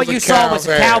I All was you a saw was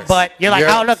a cow's cow ass. butt. You're like,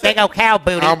 Yeah. oh look, they go cow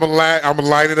booty. I'm gonna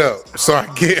light it up. So I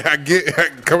get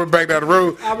coming back down the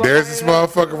road. There's this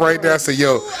motherfucker right there. I said,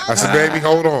 yo, baby,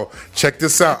 hold on. Check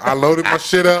this out. I loaded my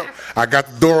shit up. I got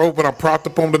the door open. I'm propped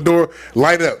up on the door.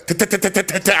 Light up.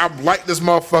 I'm lighting this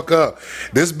motherfucker up.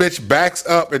 This bitch backs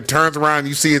up and turns around.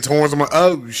 You see its horns. I'm like,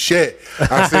 oh shit.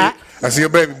 I see your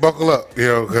baby, buckle up,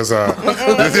 because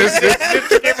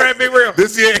Get ready to be real.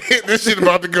 this shit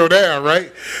about to go down,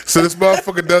 right? So this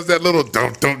motherfucker does that little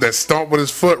that stomp with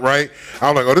his foot, right?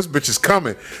 I'm like, oh, this bitch is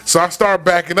coming. So I start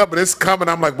backing up, and it's coming.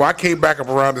 I'm like, well, I can't back up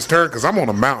around this turn because I'm on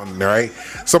a mountain, right?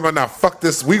 So I'm like, now fuck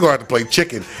this. We gonna have to play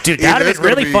chicken. Dude, Either that would have it's been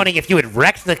gonna really be- funny if you had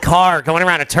wrecked the car going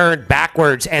around a turn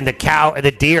backwards and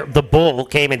the bull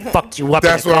came and fucked you up.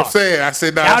 That's in the what car. I'm saying. I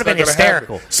said, nah, That that's would've not been gonna happen.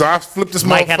 hysterical. So I flipped this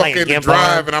Mike had, like, motherfucker a in the gimbal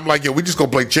drive, on. and I'm like, yo, we just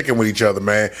gonna play chicken with each other,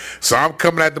 man. So I'm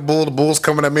coming at the bull. The bull's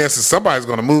coming at me. I said, somebody's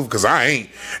gonna move because I ain't.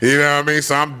 You know what I mean?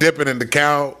 So I'm dipping, and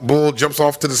the bull jumps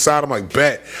off to the side. I'm like,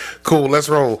 bet. Cool, let's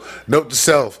roll. Note to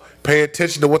self. Pay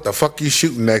attention to what the fuck you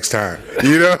shooting next time.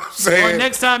 You know what I'm Or saying?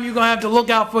 next time you're gonna have to look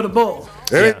out for the bull.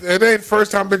 It ain't the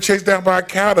first time I've been chased down by a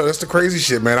cow, though. That's the crazy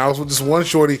shit, man. I was with this one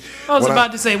shorty. I was when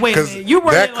about to say, wait a 'cause minute, you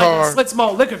were that in like a Slits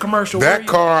Malt liquor commercial. were That you?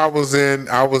 car I was in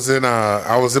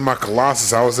my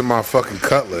Colossus. I was in my fucking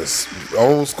Cutlass,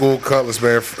 old school Cutlass,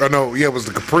 man. It was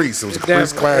the Caprice. It was a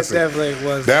Caprice Classic. It definitely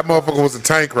was. That motherfucker was a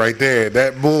tank right there.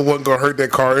 That bull wasn't gonna hurt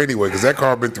that car anyway, because that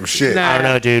car been through shit. Nah. I don't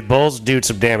know, dude. Bulls do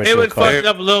some damage It to a was car. fucked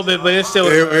up a little bit, but it still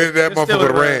That motherfucker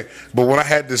would have ran. But when I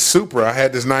had this Supra, I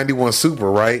had this 91 Supra,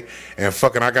 right? And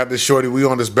fucking, I got this shorty. We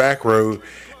on this back road,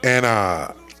 and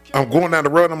I'm going down the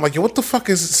road. And I'm like, yo, what the fuck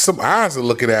is this? Some eyes are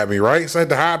looking at me, right? So at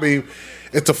the high beam,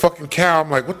 it's a fucking cow. I'm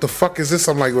like, what the fuck is this?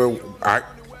 I'm like, well,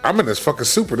 I'm in this fucking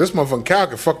Supra. This motherfucking cow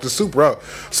can fuck the Supra up.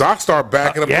 So I start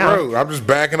backing up yeah. the road. I'm just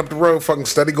backing up the road, fucking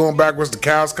steady going backwards. The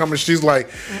cow's coming. She's like,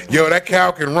 yo, that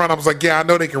cow can run. I was like, yeah, I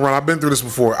know they can run. I've been through this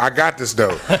before. I got this,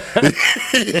 though.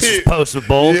 This is post with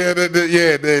bull. Yeah,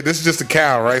 this is just a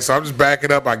cow, right? So I'm just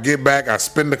backing up. I get back. I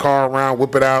spin the car around,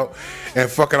 whip it out, and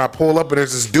fucking I pull up, and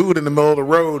there's this dude in the middle of the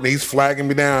road, and he's flagging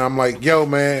me down. I'm like, yo,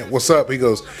 man, what's up? He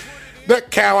goes,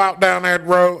 that cow out down that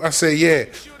road? I said, yeah.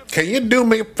 Can you do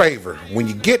me a favor? When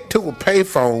you get to a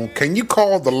payphone, can you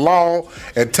call the law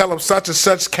and tell them such and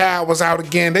such cow was out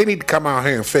again? They need to come out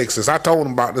here and fix this. I told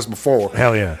them about this before.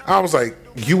 Hell yeah. I was like,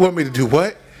 you want me to do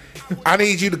what? I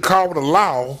need you to call the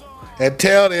law and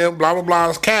tell them blah, blah, blah,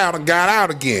 this cow done got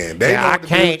out again. They know Yeah, I what to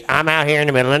do. can't. I'm out here in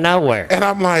the middle of nowhere. And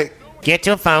I'm like, Get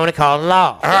your phone and call the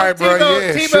law. all right, bro,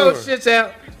 yeah, Tebow sure. shits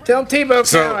out. Tell him Tebow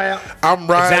So cow out. I'm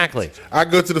riding. Exactly. I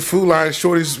go to the food line.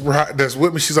 Shorty's that's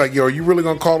with me. She's like, "Yo, are you really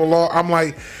gonna call the law?" I'm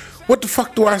like, "What the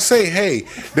fuck do I say? Hey,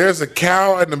 there's a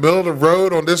cow in the middle of the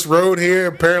road on this road here.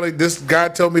 Apparently, this guy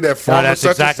told me that No, farmer that's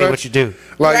such exactly and what such. you do.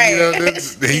 Like, Right. you know,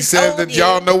 he He says told that you.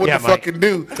 y'all know what Yeah, to Mike. fucking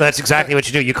do. That's exactly what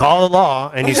you do. You call the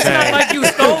law and you It's not say, like you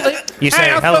stole it. you say, Hey,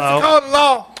 I'm supposed to hello. call the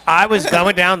law. I was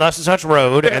going down thus and such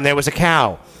road, and there was a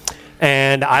cow.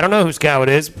 And I don't know whose cow it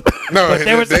is, No, but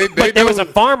there was they there was know- a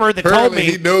farmer that told apparently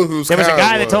me he know whose there was a cow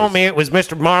guy it that told was. me it was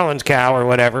Mr. Marlin's cow or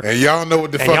whatever. And y'all know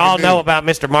what the And fuck y'all do. know about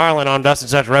Mr. Marlin on Dust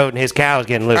and Such Road, and his cow is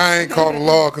getting loose. I ain't called the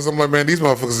law because I'm like, man, these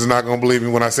motherfuckers is not gonna believe me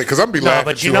when I say. Because I'm be No, laughing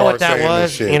but you too know hard what that saying this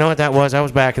was? shit. You know what that was? That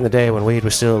was back in the day when weed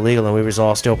was still illegal and we was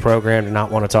all still programmed to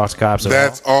not want to talk to cops at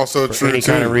That's all. also For true any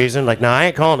too. kind of reason. Like, nah, I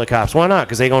ain't calling the cops. Why not?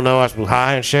 Because they gonna know us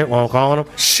high and shit while I'm calling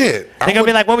them. Shit, They're gonna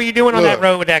be like, what were you doing on that Look.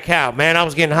 road with that cow? Man, I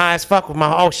was getting high as fuck with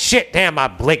my. Oh shit! Damn, my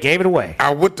Blake gave it away.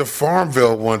 I went to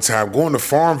Farmville one time. Going to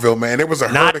Farmville, man, there was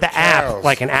a Not herd of the cows. app,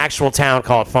 like an actual town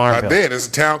called I Farmville. did. There's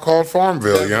a town called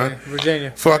Farmville, young.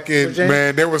 Virginia. Fucking Virginia.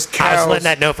 man, there was I cows. was letting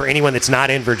that know for anyone that's not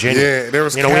in Virginia. Yeah, there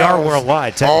was. You know, cows we are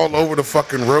worldwide. technically. all over the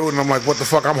fucking road, and I'm like, what the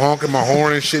fuck? I'm honking my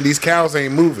horn and shit. These cows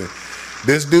ain't moving.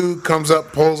 This dude comes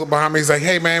up, pulls up behind me. He's like,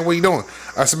 hey man, what you doing?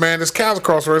 I said, man, there's cows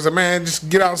across the road. I said, man, just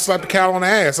get out and slap the cow on the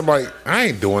ass. I'm like, I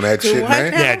ain't doing that shit, what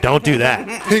man. now? Yeah, don't do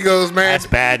that. He goes, man. That's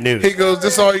bad news. He goes,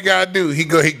 this all you gotta do. He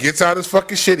gets out his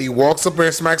fucking shit. He walks up there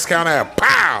and smacks the cow in the ass.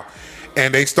 Pow!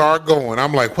 And they start going.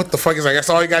 I'm like, what the fuck? He's like, that's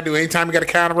all you gotta do. Anytime you got a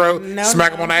cow on the road, No,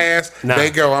 smack no. him on the ass. No.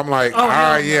 They go. I'm like, all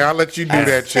right, yeah, I'll let you do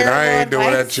that shit. I ain't terrible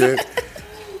doing that advice. shit.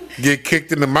 Get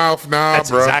kicked in the mouth, nah,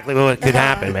 That's bro. exactly what could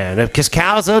happen, man. Because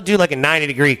cows, they'll do like a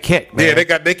 90-degree kick, man.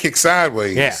 Yeah, they kick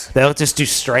sideways. Yeah, they'll just do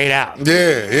straight out.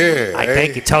 Yeah. Like Hey. they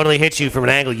could totally hit you from an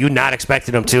angle you not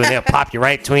expected them to, and they'll pop you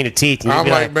right between the teeth. And you'll I'm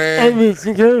be like, man, this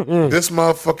this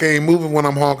motherfucker ain't moving when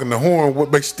I'm honking the horn.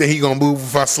 What makes you think he gonna move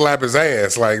if I slap his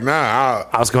ass? Like, nah.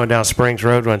 I was going down Springs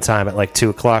Road one time at like 2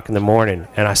 o'clock in the morning,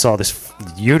 and I saw this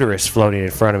uterus floating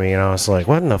in front of me, and I was like,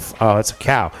 "What in the? Oh, it's a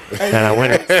cow." And I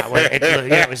went,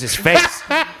 it was his face.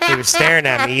 He was staring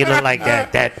at me. He looked like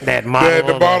that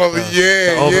model. The bottle, the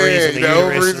yeah, ovaries and the the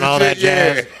uterus ovaries and all that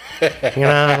shit, jazz. You know,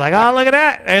 I was like, "Oh, look at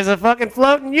that! There's a fucking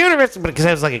floating uterus," because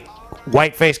it was like a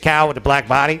white-faced cow with a black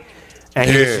body. And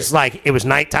he was Yeah. just like, it was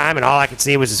nighttime, and all I could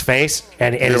see was his face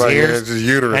and his like, yeah, ears. it's his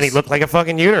uterus. And he looked like a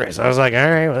fucking uterus. I was like, all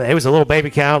right, well, it was a little baby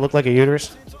cow, looked like a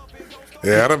uterus.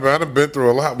 Yeah, I done been through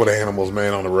a lot with animals,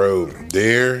 man, on the road.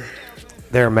 Deer,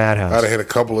 They're a madhouse. I'd have hit a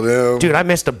couple of them. Dude, I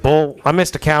missed a bull. I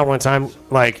missed a cow one time,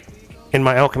 like, in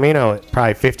my El Camino at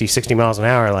probably 50, 60 miles an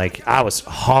hour. Like, I was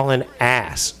hauling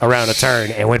ass around a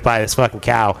turn and went by this fucking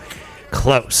cow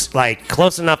close. Like,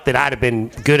 close enough that I'd have been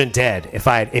good and dead if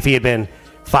he had been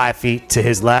 5 feet to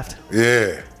his left.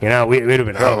 Yeah. You know, we'd have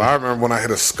been Hell, over. I remember when I hit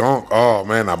a skunk. Oh,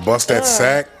 man, I bust that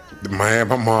sack. Man,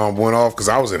 my mom went off because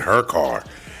I was in her car.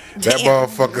 That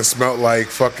motherfucker smelled like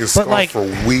fucking skunk like, for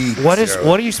weeks. What is? yo.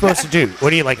 What are you supposed to do?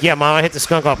 What are you like? Yeah, mom, I hit the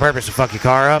skunk on purpose to fuck your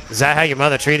car up. Is that how your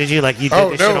mother treated you? Like you did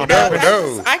Oh, this shit no, on no, purpose?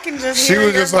 no. I can just She hear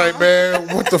was your just like, mom.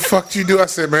 man, what the fuck you do? I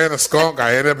said, man, a skunk.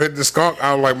 I ended up hitting the skunk.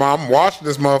 I was like, mom, I'm washing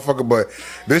this motherfucker, but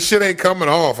this shit ain't coming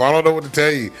off. I don't know what to tell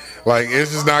you. Like,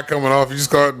 it's just not coming off. You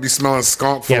just gotta be smelling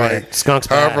skunk for Yeah, man, like skunk's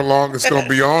however bad. long it's gonna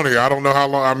be on here. I don't know how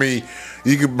long. I mean,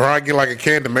 you could probably get like a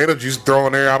can of tomato juice throw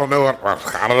in there. I don't know. I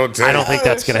don't know what to tell I you. don't think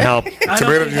that's gonna help.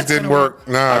 Tomato juice didn't work.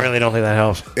 Nah, I really don't think that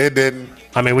helps. it didn't.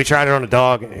 I mean, we tried it on a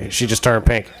dog. She just turned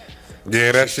pink.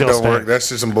 Yeah, that shit still don't stank. work. That's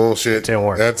just some bullshit. Didn't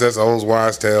work. That's old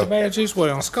wise tale. Tomato juice,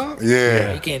 what, on skunk?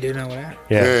 Yeah. You can't do nothing with that.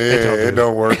 Yeah, It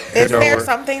don't work. It Is don't there work.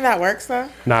 something that works though?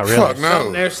 Not really. Fuck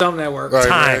no. There's something that works. Like,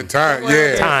 Time. man, time.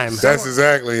 Yeah. Time. That's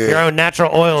exactly it. Your own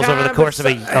natural oils over the Time course of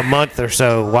is- a month or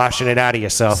so, washing it out of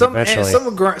yourself eventually.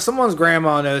 Someone's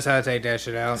grandma knows how to take that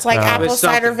shit out. It's like apple With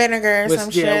cider something. vinegar or With, some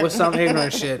yeah, shit. with some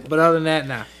ignorant shit. But other than that,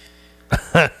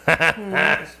 nah.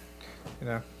 You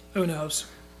know. Who knows?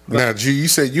 Now, G, you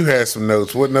said you had some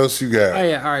notes. What notes you got? Oh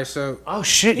yeah. All right. So, Oh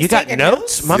shit! You He's got taking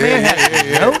notes? notes? My man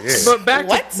had notes. but back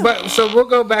What? to but so we'll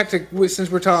go back to since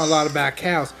we're talking a lot about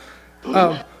cows.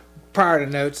 Prior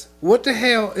to notes, what the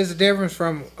hell is the difference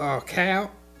from a cow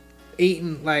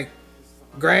eating like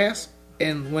grass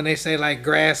and when they say like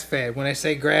grass fed? When they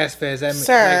say grass fed, does that mean,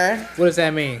 Sir. like, what does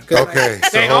that mean? 'Cause, Okay, like,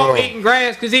 so they hold all on. eating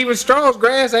grass because even straw's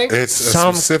grass, ain't it? It's a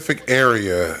Some- specific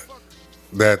area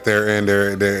that they're in.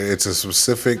 It's a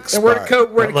specific And where spot. to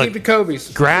Look, keep the Kobe's?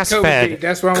 grass-fed- The Kobe feed,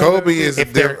 that's where I'm Kobe is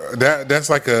If they're- that's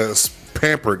like a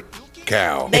pampered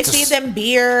cow. They It's a feed s- them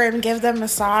beer and give them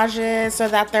massages so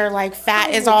that their like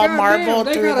fat is all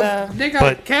marbled through the. They got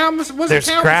But a cow. What's There's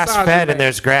a cow grass massage fed in and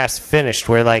there's grass finished,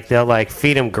 where like they'll like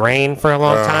feed them grain for a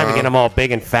long time to get them all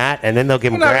big and fat, and then they'll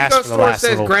give them Well, no, grass you for go the store, it last says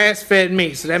little. grass fed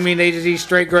meat, so that means they just eat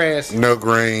straight grass. No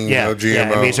grain, Yeah, no yeah.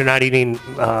 GMO. It means they're not eating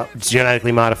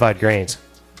genetically modified grains,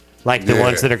 like the Yeah.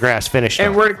 ones that are grass finished. And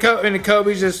on. where the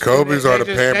Kobe's just Kobe's are the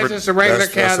pampered- That's just a regular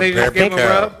that's cow. a They just give pampered them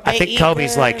a cow. rub. I They think eat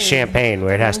Kobe's like good. champagne,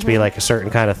 where it has to be like a certain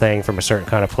kind of thing from a certain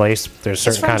kind of place. There's a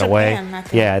certain from kind of way. Japan, I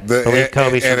think. Yeah, I believe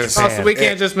Kobe's and from it's- Oh, Japan. so we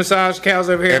can't just massage cows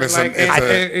over here And it's like a-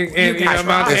 it's and you know, It's a I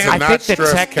Montana. not think the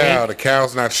stressed technique- cow. The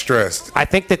cow's not stressed. I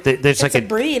think that there's like a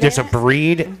breed, there's a isn't it?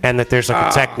 breed, and that there's like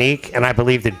a technique, and I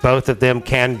believe that both of them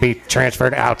can be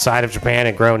transferred outside of Japan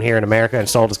and grown here in America and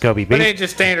sold as Kobe But it beef. ain't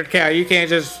just standard cow. You can't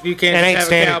just You can't It just ain't have a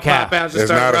standard cow pop cow. out and It's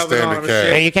start not a rubbing on standard them and cow.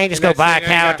 shit. And you can't just go And buy a that shit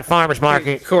cow ain't at the farmer's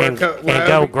market Quarter and coat, go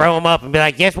whatever. grow them up and be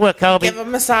like, guess what, Kobe? Give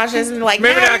him massages and like,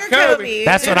 Remember now that you're Kobe? Kobe.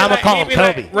 That's what I'm gonna call him, He'd be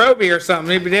like Kobe. Roby or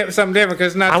something. He'd be something different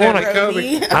because it's not I want a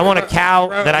technically Kobe. I want a cow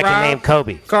that I can Rob? name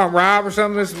Kobe. Call him Rob or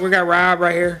something. We got Rob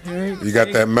right here. You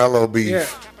got that mellow beef.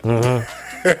 Yeah.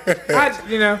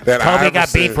 You know. That Kobe got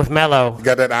Iverson. beef with Mello. You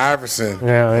got that Iverson.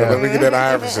 Yeah. Let me get that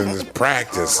Iverson. Just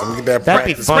practice. Let me get that That'd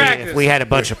be practice. funny Practice. if we had a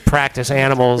bunch of practice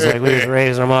animals, like we was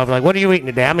raising them up. Like, what are you eating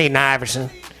today? I'm eating Iverson.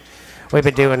 We've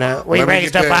been doing that. We Let me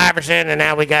raised get up that. Iverson, and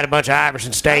now we got a bunch of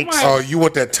Iverson steaks. Oh, you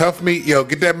want that tough meat? Yo,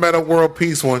 get that Metal World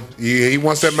Peace one. Yeah, he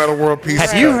wants that Metal World Peace.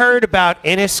 Have you heard about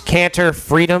Ennis Cantor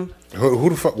Freedom? Who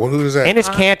the fuck? Who is that? Ennis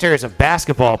Cantor is a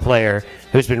basketball player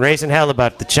who's been raising hell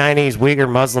about the Chinese Uyghur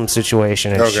Muslim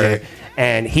situation and Okay. shit.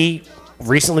 And he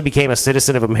recently became a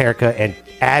citizen of America and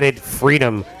added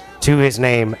freedom to his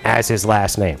name as his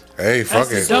last name. Hey, fuck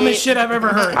That's it. the dumbest shit I've ever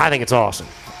heard. I think it's awesome.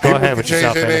 Go People ahead can with change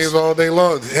yourself, their Ennis. names all day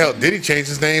long. Hell, did he change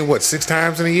his name, what, 6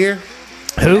 times in a year?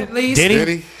 Who? At least. Did he? Did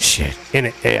he? Shit.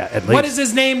 Yeah, at least. What is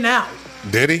his name now?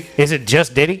 Did he? Is it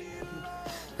just Diddy?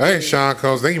 I think Sean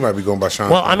Combs. I think he might be going by Sean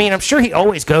Well, Combs. I mean, I'm sure he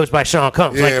always goes by Sean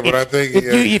Combs. Yeah, Like, but I think, if,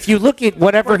 yeah. if you look at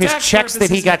whatever For his tax checks that he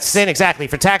purposes, got yes. sent, exactly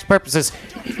for tax purposes,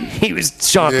 he was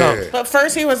Sean Yeah. Combs. But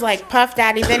first he was like Puff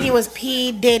Daddy, then he was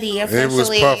P Diddy was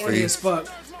officially. Puffy. As fuck.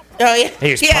 Oh yeah,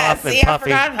 He was yeah, Puff and see, I Puffy.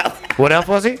 forgot about that. What else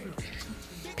was he?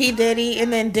 P Diddy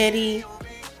and then Diddy.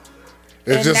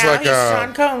 It's And just now like, he's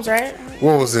Sean Combs, right?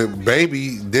 what was it,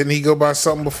 Baby? Didn't he go by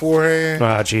something beforehand? Oh,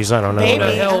 jeez, I don't know. Who the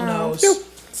Maybe. hell knows?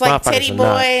 It's like Motherfuckers Titty are Boy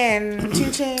nuts. and 2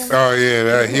 Chainz. Oh,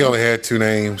 yeah, he only had 2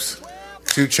 names.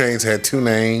 2 Chainz had 2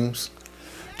 names.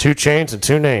 2 Chainz and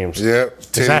 2 names. Yep.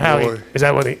 Is that how Boy. he? Is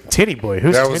that what he? Titty Boy.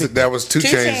 Who's That Titty was Boy? that was 2 2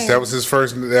 Chainz. Chainz. That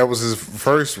was his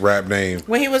first rap name.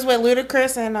 When he was with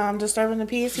Ludacris and Disturbing the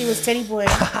Peace, he was Titty Boy.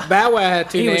 Bow Wow had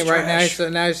 2 He was names right now. trash.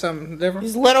 Now he's something different.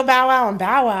 He's Little Bow Wow and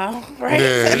Bow Wow, right?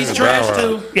 Yeah, He's Bow trash Wow.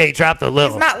 too. Yeah, he dropped a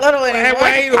little. He's not little anymore.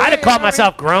 I'd have called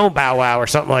myself Grown Bow Wow or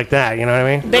something like that. You know what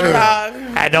I mean? Big dog.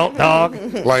 Adult dog.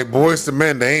 Like boys to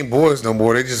men, they ain't boys no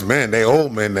more. They just men. They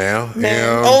old men now. You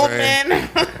know what I'm Old saying? men.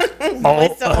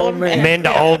 Old, to old men. men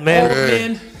to old men. Old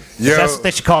men. Yo, That's what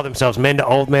they should call themselves. Men to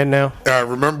old men now.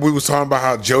 remember we was talking about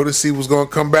how Jodeci was gonna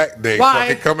come back. They Why?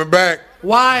 fucking coming back.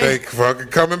 Why? They fucking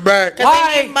coming back.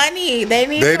 Why? They need money. They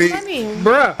need They the need- money.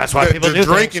 Bruh. That's why people the do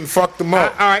drinking things. fucked them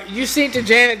up. All right, you seen the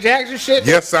Janet Jackson shit?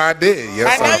 Yes, I did.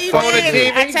 Yes, I know you fucking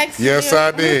did. TV? I texted Yes, you.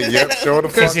 I did. Yep, show the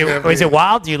fuck Is it, that is it video.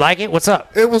 wild? Do you like it? What's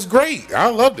up? It was great. I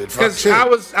loved it. Fuck Because shit.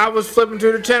 I was flipping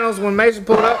through the channels when Mason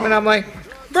pulled up, and I'm like,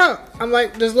 bro,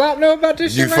 does Lop know about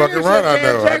this You shit? fucking here? right, I Janet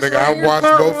know. I Jackson think I right here, watched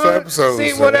part both one. episodes, See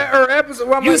so- what episode?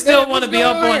 Well, I'm You like, still damn, want to what's be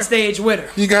up going on here? stage with her.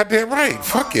 You got that right.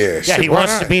 Fuck yeah. Yeah, Shit, he why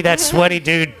wants not? to be that sweaty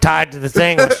dude tied to the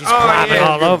thing when she's Oh, climbing yeah.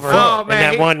 all over Oh, in man,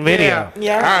 that he- one video.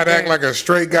 Yeah. I'd act like a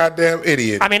straight goddamn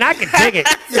idiot. I mean, I could dig it.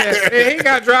 Yeah, he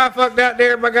got dry fucked out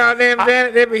there by goddamn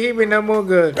Janet. He be no more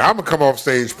good. I'm gonna come off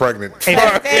stage pregnant. Hey,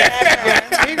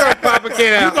 He gonna pop a kid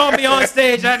You out. gonna be on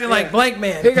stage acting like Blank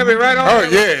Man. He gonna be right on. Oh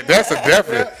yeah, that's a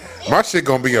definite. My shit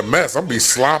gonna be a mess. I'm gonna be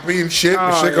sloppy and shit.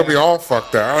 My Oh, shit gonna be all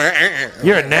fucked up.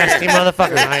 You're a nasty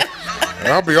motherfucker, right?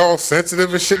 I'll be all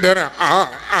sensitive and shit down there.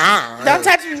 Don't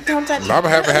touch me. Don't touch me. I'm gonna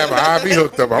have to have an IV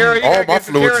hooked up. Girl, you All gotta my get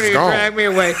fluids security is to gone. drag me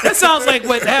away. That sounds like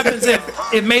what happens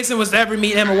if Mason was to ever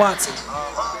meet Emma Watson.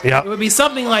 It Yep. would be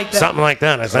something like that. Something like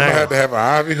that. I'm gonna have Exactly. to have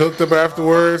an IV hooked up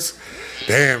afterwards.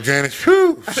 Damn, Janet.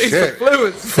 Whew, shit.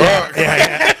 Fluids. Fuck. Yeah,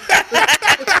 yeah.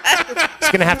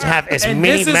 It's gonna have to have as And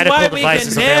many this is medical why we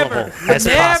devices can never, available as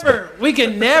possible. we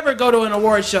can never go to an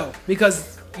award show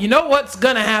because you know what's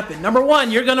gonna happen. Number one,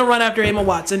 you're gonna run after Emma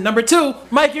Watson. Number two,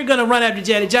 Mike, you're gonna run after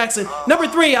Janet Jackson. Number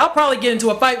three, I'll probably get into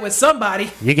a fight with somebody.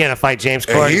 You're gonna fight James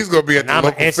And Corden. he's gonna be at and the I'm an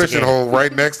local fishing instigator. hole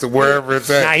right next to wherever it's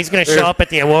at. Nah, he's gonna show up at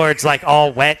the awards like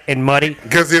all wet and muddy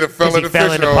because he fell because in he the fell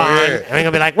in fishing the hole. pond. Yeah. And they're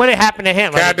gonna be like, "What happened to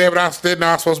him?" Like, God damn it! I was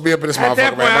supposed to be up in this At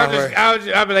that motherfucker, point,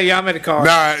 man. I'll be like, y'all made a call.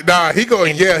 Nah, he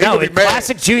going, yeah, he no, gonna in be mad.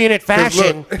 classic Jew Unit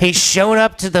fashion, he showed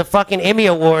up to the fucking Emmy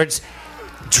Awards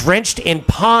drenched in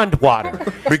pond water.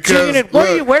 Because, Jew Unit, what are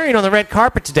look- you wearing on the red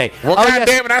carpet today? Well, Oh, God yes.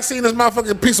 damn it, I seen this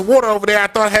motherfucking piece of water over there. I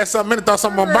thought it had something in it, thought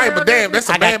something on bite, but damn, that's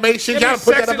I some got- man-made shit. Give me Y'all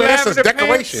put that sexy up there. That's just lavender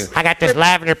decoration. pants. I got this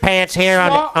lavender pants here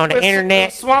on the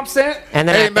internet, Swamp scent. and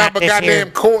then I Ain't nothing got but this here.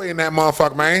 goddamn koi in that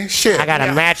motherfucker, man. Shit. I got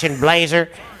a matching blazer,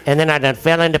 and then I done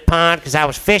fell in the pond because I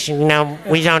was fishing. You know,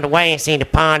 we was on the way and seen the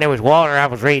pond. There was water. I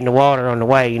was reading the water on the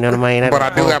way. You know what I mean? But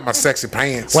I do have my sexy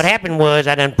pants. What happened was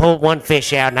I done pulled one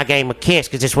fish out and I gave him a kiss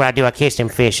because this is what I do. I kiss them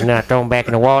fish and then I throw them back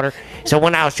in the water. So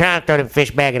when I was trying to throw them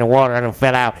fish back in the water, I done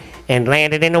fell out and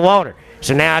landed in the water.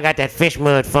 So now I got that fish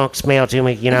mud funk smell to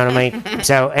me. You know what I mean?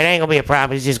 So it ain't gonna be a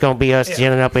problem. It's just gonna be us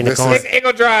chilling up in the Listen, corner. It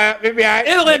gonna dry up. It'll be all right.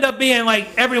 It'll end up being like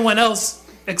everyone else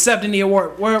accepting the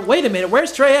award. Wait a minute,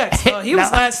 where's Trey X? He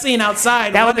was No. last seen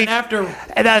outside. That would running be after.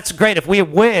 And that's great if we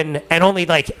win and only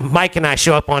like Mike and I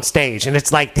show up on stage and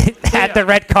it's like at the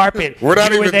red carpet. We're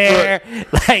not you were even there.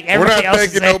 Like We're everybody not else is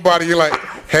thanking there. nobody. You're like,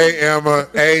 hey Emma,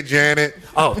 hey Janet.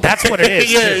 Oh, that's what it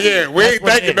is. Yeah. We That's ain't what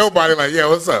it thanking is. nobody. Like, yeah,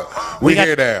 what's up? We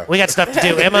here now. We got stuff to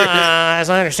do. Emma, as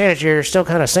I understand it, you're still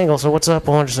kind of single. So what's up?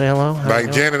 I wanted to say hello. How you Like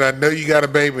doing? Janet, I know you got a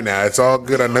baby now. It's all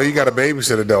good. I know you got a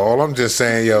babysitter though. All I'm just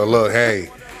saying, yo, look, hey,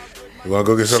 you wanna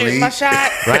go get something Shoot to my eat?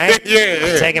 shot. Right?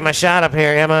 Yeah. Taking my shot up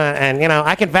here, Emma, and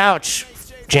I can vouch,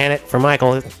 Janet, for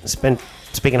Michael. It's been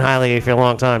speaking highly of you for a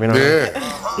long time. You know.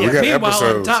 Yeah. We got Meanwhile, on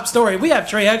episodes. top story, we have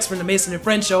Trey X from the Mason and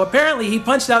Friends show. Apparently, he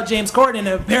punched out James Corden and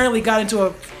apparently got into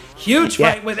a huge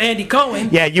Yeah. fight with Andy Cohen.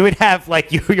 Yeah, you would have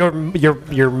like your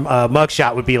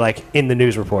mugshot would be like in the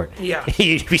news report. Yeah.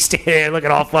 You'd be standing there looking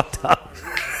all fucked up.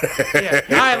 Yeah.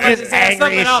 I let his ass up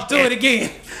angry and as I'll do shit. it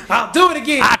again. I'll do it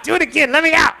again. I'll do it again. Let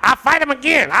me out. I'll fight him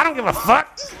again. I don't give a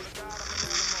fuck.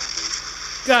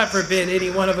 God forbid any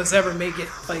one of us ever make it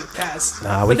like past.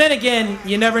 Nah, But then again,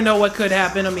 you never know what could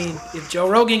happen. I mean, if Joe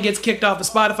Rogan gets kicked off of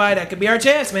Spotify, that could be our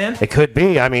chance, man. It could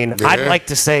be. I mean, Yeah. I'd like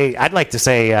to say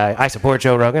I support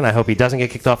Joe Rogan. I hope he doesn't get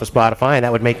kicked off of Spotify, and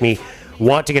that would make me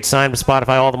want to get signed with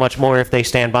Spotify all the much more if they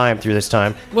stand by him through this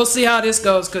time. We'll see how this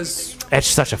goes, because It's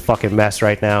such a fucking mess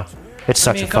right now. It's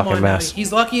such a come fucking on now. mess.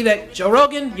 He's lucky that Joe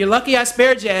Rogan, you're lucky I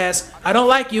spared your ass. I don't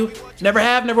like you. Never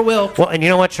have, never will. Well, and you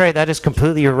know what, Trey? That is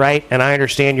completely your right, and I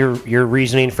understand your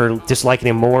reasoning for disliking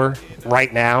him more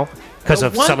right now because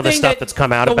of One some of the thing stuff that's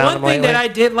come out the about him one thing lately. that I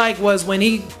did like was when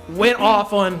he went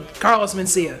off on Carlos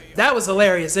Mencia. That was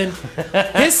hilarious. And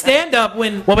his stand-up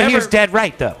when well, but he was dead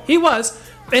right though. He was.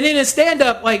 And in his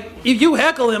stand-up, like, if you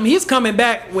heckle him, he's coming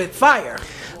back with fire.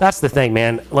 That's the thing,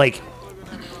 man. Like,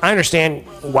 I understand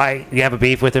why you have a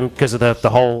beef with him because of the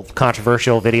whole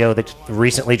controversial video that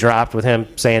recently dropped with him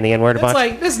saying the N-word a It's bunch.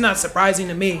 like, this is not surprising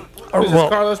to me. Or, Is this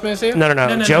Carlos Mencia? no.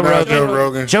 No, Joe no, Rogan. Joe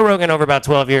Rogan. Joe Rogan over about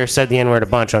 12 years said the N-word a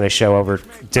bunch on his show over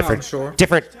different sure.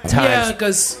 different times. Yeah,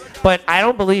 because But I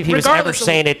don't believe he was ever Regardless of-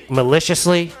 saying it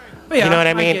maliciously. Yeah, You know what I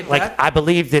I mean? get Like, that. I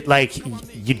believe that, like,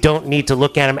 you don't need to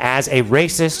look at him as a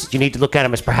racist. You need to look at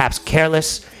him as perhaps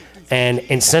careless and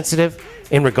insensitive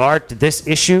in regard to this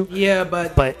issue. yeah,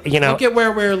 but look at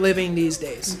where we're living these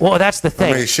days. Well, that's the I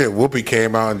thing. mean, shit. Whoopi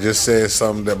came out and just said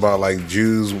something about like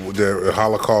Jews. The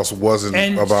Holocaust wasn't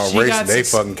And about she race. got They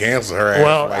sus- fucking canceled her ass.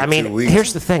 Well, for like I 2 mean, weeks.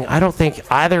 here's the thing. I don't think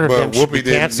either of them But should be Whoopi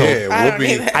didn't. canceled. Yeah, I don't Whoopi.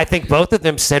 either. I think both of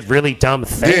them said really dumb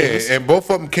things. Yeah, and both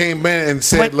of them came in and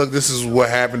said, But- "Look, this is what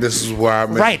happened. This is where I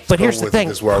meant Right, to but go here's the with it. thing.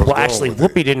 This is where I was Well, going actually, with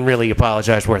it." Whoopi didn't really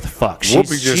apologize worth a fuck.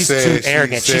 Whoopi just she's said- too she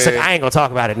arrogant. She said, said- "I ain't gonna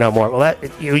talk about it no more." Well,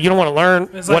 you don't want to learn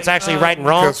It's what's like, actually right and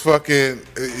wrong. Because fucking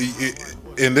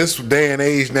in this day and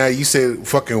age now, you say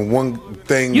fucking one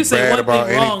thing You say bad one about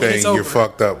thing wrong and anything, it's you're over.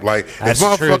 fucked up. Like That's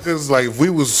if the motherfuckers, like if we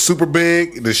was super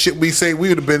big, the shit we say, we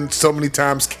would have been so many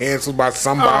times canceled by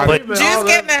somebody. But- Just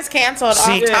getting us canceled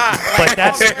See, off top. but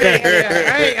that's the thing.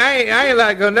 Yeah, I ain't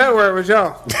like go nowhere with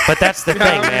y'all. But that's the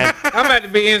thing, man. I'm about to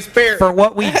be in spirit. For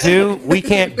what we do, we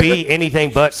can't be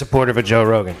anything but supportive of Joe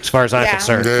Rogan, as far as I'm Yeah.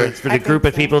 concerned. Yeah. For I the group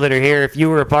think of people that are here, if you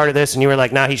were a part of this and you were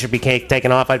like, "Nah, he should be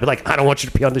taken off," I'd be like, "I don't want you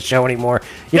to be on the show anymore."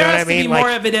 You There know what has I mean? to be more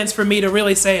evidence for me to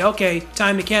really say, okay,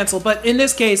 time to cancel. But in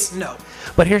this case, no.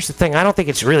 But here's the thing: I don't think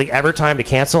it's really ever time to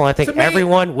cancel. I think To me-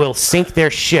 everyone will sink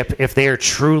their ship if they are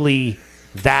truly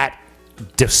that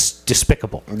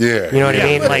despicable. Yeah. You know what I Yeah.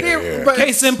 mean? But Like, here- but-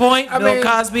 Case in point, I Bill mean,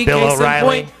 Cosby. Bill Case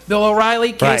O'Reilly. in point, Bill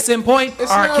O'Reilly. Case Right. in point,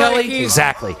 It's R. not Kelly. like he's-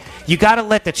 exactly. You got to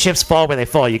let the chips fall where they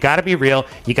fall. You got to be real.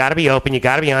 You got to be open. You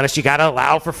got to be honest. You got to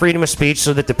allow for freedom of speech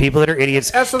so that the people that are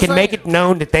idiots That's what can I'm make saying. it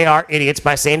known that they are idiots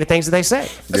by saying the things that they say.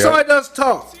 That's Yeah. all it does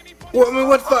talk. Well, I mean,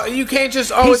 what the fuck? You can't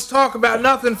just always He's- talk about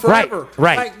nothing forever.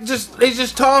 right. Like, he's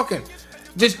just talking.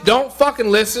 Just don't fucking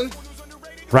listen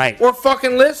Right. or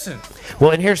fucking listen.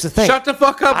 Well, and here's the thing. Shut the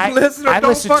fuck up and listen or don't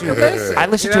listen fucking to, listen. I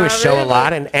listen You to know his what I show mean? a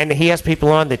lot, and he has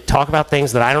people on that talk about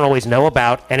things that I don't always know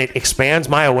about, and it expands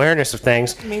my awareness of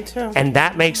things. Me too. And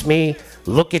that makes me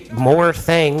look at more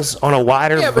things on a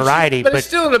wider Yeah, variety. but it's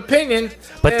still an opinion.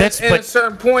 But and, that's- at but- a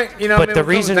certain point, you know. but what I the mean,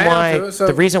 when it reason comes down why to it, so-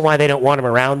 the reason why they don't want him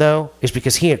around though is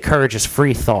because he encourages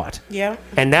free thought. Yeah.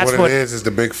 And that's what what it is the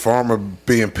big pharma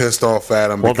being pissed off at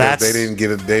him Well, because that's- they didn't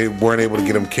get it. They weren't able to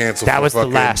get him canceled. That for was the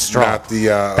fucking last straw. Not the,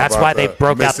 That's about why they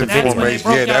broke out the video. misinformation. That's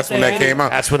when they Yeah, broke that's out when the that came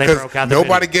out. That's when they 'Cause broke out the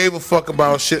nobody video. gave a fuck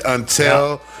about shit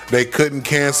until they couldn't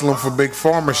cancel him for big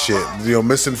pharma shit. You know,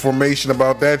 misinformation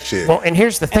about that shit. well, and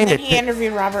here's the thing And then that he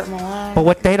interviewed Robert Malone. but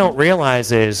what they don't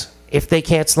realize is if they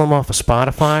cancel him off of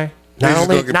Spotify, He's just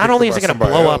gonna get not picked only up is it by going to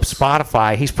blow up somebody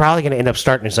Spotify, he's probably going to end up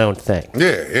starting his own thing.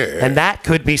 Yeah. And that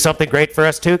could be something great for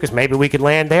us too, because maybe we could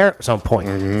land there at some point.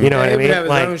 Mm-hmm. You know what I He would mean? have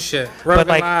his own shit. but Rogan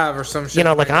like, Live or some shit. you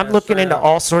know, like I'm looking into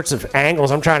all sorts of angles.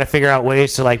 I'm trying to figure out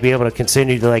ways to like be able to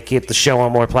continue to like get the show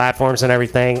on more platforms and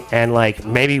everything. And like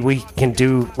maybe we can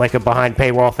do like a behind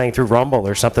paywall thing through Rumble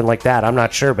or something like that. I'm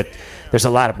not sure, but there's a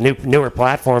lot of newer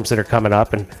platforms that are coming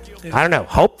up, and I don't know.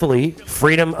 Hopefully,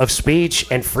 freedom of speech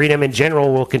and freedom in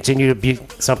general will continue to be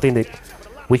something that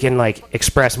we can like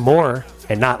express more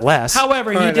and not less.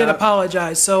 However, he did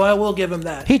apologize, so I will give him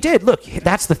that. He did. Look,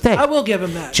 that's the thing. I will give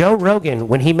him that. Joe Rogan,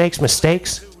 when he makes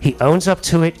mistakes, he owns up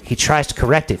to it. He tries to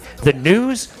correct it. The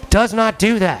news does not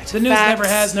do that. The news never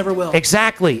has, never will.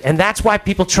 Exactly. And that's why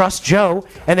people trust Joe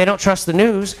and they don't trust the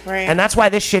news. Right. And that's why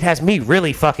this shit has me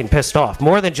really fucking pissed off.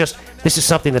 More than just, this is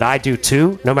something that I do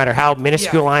too, no matter how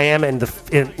minuscule I am in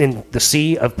the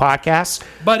sea of podcasts.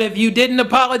 But if you didn't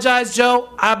apologize, Joe,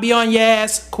 I'll be on your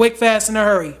ass quick, fast, in a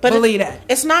hurry. But Believe that.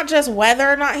 It's not just whether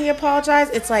or not he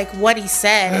apologized. It's like what he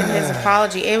said in his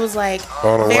apology. It was like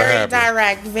on, what very happened?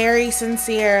 direct, very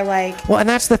sincere. Like, Well, and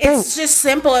that's the thing. it's just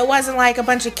simple. It wasn't like a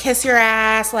bunch of kiss your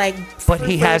ass, like But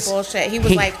he frou-frou has- bullshit. He was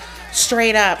he- like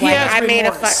straight up. He Like has I made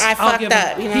a remorse. I I'll fucked give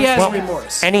up. him- You know? He has Well,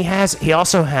 remorse. And he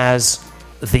also has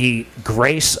the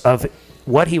grace of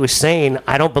what he was saying.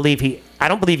 I don't believe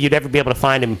you'd ever be able to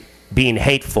find him being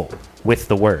hateful with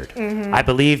the word. Mm-hmm. I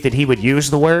believe that he would use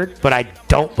the word, but I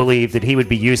don't believe that he would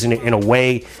be using it in a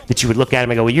way that you would look at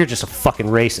him and go, well, you're just a fucking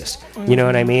racist. You know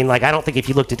what I mean? Like, I don't think if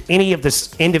you looked at any of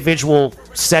this individual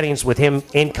settings with him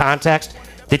in context,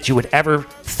 that you would ever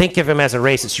think of him as a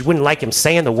racist. You wouldn't like him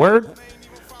saying the word,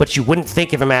 but you wouldn't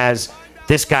think of him as,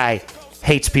 this guy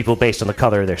hates people based on the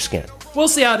color of their skin. We'll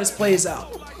see how this plays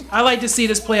out. I like to see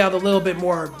this play out a little bit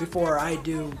more before I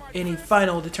do any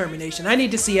final determination. I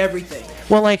need to see everything.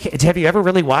 Well, like, have you ever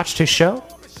really watched his show?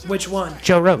 Which one?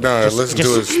 Joe Rogan. No, listen to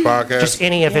his podcast. Just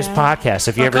any of his podcasts.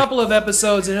 Have you A ever? couple of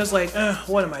episodes, and it was like,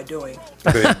 what am I doing?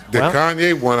 The Well-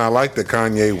 Kanye one, I like the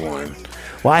Kanye one.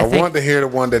 Well, I I think wanted to hear the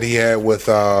one that he had with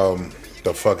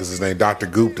the fuck is his name, Dr.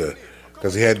 Gupta,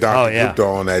 because he had Dr. yeah. Gupta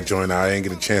on that joint. I didn't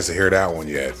get a chance to hear that one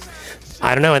yet.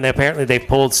 I don't know, and apparently they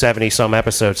pulled 70 some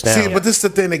episodes now. See, but this is the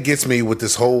thing that gets me with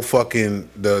this whole fucking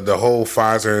the whole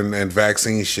Pfizer and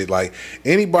vaccine shit. Like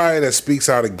anybody that speaks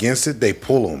out against it, they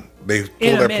pull them. They pull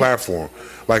In a their minute. platform.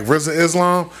 Like Rizza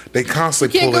Islam, they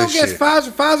constantly You can't pull go that against shit.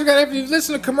 Pfizer. Pfizer got, if you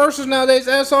listen to commercials nowadays,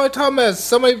 that's all they're talking about. Is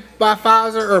somebody by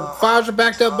Pfizer or Pfizer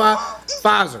backed up by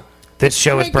Pfizer. This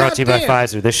show is Hey, brought to you by goddamn.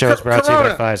 Pfizer. This show is brought to you by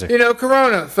Corona. Pfizer. You know,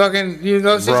 Corona. Fucking, see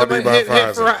Brought to somebody you by hit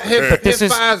Pfizer. hit this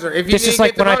is- Pfizer. If you this need is to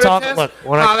like get the when I motor talk- test, look,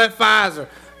 when I- call that Pfizer.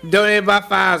 Donated by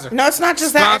Pfizer. No, it's not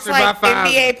just that. It's Sponsored like by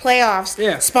Pfizer. NBA playoffs.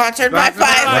 Yeah. Sponsored by Sponsored by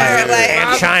Pfizer. Pfizer. Like, And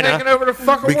Pfizer China. taking over the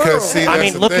fucking Because, world. see, I that's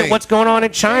mean, the look thing. at what's going on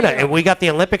in China, and we got the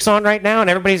Olympics on right now,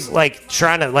 and everybody's like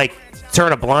trying to like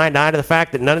turn a blind eye to the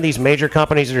fact that none of these major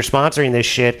companies that are sponsoring this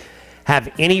shit have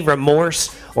any remorse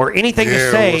or anything Yeah,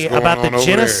 to say what's going about on the over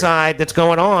genocide that's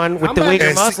going on with I'm the not- Uyghur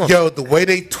And see, Muslims. yo, the way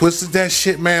they twisted that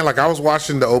shit, man. Like I was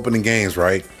watching the opening games,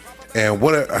 right? And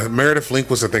what Meredith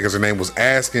Lindquist, I think is her name, was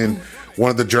asking one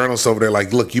of the journalists over there,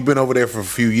 like, look, you've been over there for a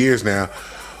few years now.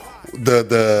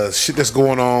 The shit that's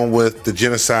going on with the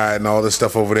genocide and all this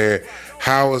stuff over there,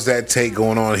 how is that take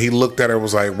going on? He looked at her and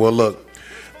was like, well, look,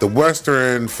 the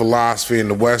Western philosophy and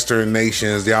the Western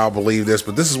nations, they all believe this,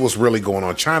 but this is what's really going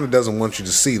on. China doesn't want you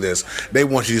to see this. They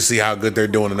want you to see how good they're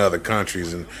doing in other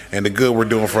countries and the good we're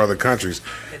doing for other countries.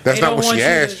 That's They not don't what want she you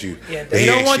to- asked you. yeah, they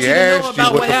don't want she you to know asked you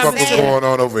about what what the fuck happens was to- going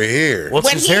on over here. Well,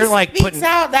 when since he they're like speaks putting.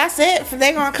 out, that's it.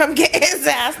 They're gonna come get his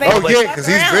ass. They Oh don't yeah, fuck because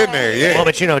he's around. been there. Yeah. Well,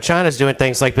 but you know, China's doing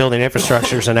things like building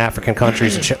infrastructures in African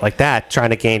countries and shit like that, trying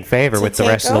to gain favor with the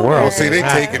take rest of the over. world. Well, See, they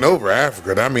Right. taking over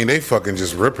Africa. I mean, they fucking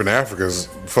just ripping Africa's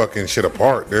fucking shit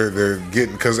apart. They're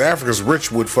getting, because Africa's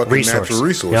rich with fucking natural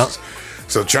resources.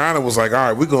 So China was like, all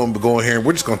right, we're gonna go in here and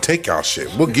we're just gonna take y'all shit.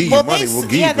 We'll give you Well, money. We'll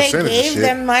give you they percentage of gave shit.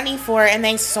 them money for it, and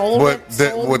they sold But it. the-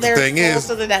 Sold what the their thing soul is-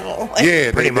 to the devil. Like,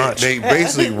 Yeah, Pretty much. They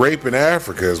basically raping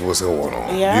Africa is what's going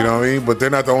on. Yeah. You know what I mean? But they're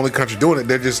not the only country doing it.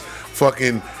 They're just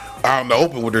fucking out in the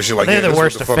open with their shit. Like, They're yeah, the this is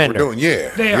worst what the fuck offender. we're doing. Yeah,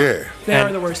 They are. yeah. They are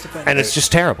And- the worst offenders. And it's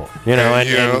just terrible, you know. And, And,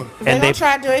 you know, they and gonna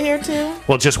try to do it here too.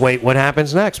 well, just wait. What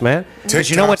happens next, man?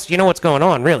 Because you know TikTok. what's going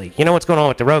on, really. You know what's going on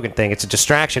with the Rogan thing. It's a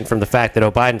distraction from the fact that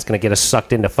Biden's going to get us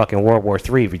sucked into fucking World War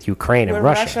III with Ukraine and With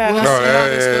Russia. We'll Russia. see No, how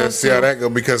this yeah, goes, see how too. that go,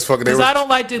 because fucking they Because were, I don't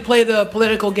like to play the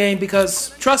political game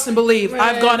because, trust and believe,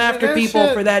 I've gone after that people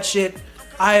shit. for that shit.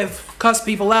 I've cussed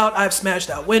people out. I've smashed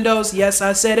out windows. Yes,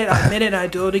 I said it. I admit it. And I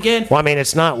do it again. Well, I mean,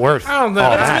 it's not worth I don't know.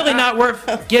 all It's that. really not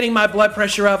worth getting my blood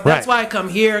pressure up. That's Right. why I come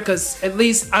here, because at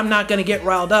least I'm not going to get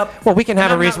riled up. Well, we can have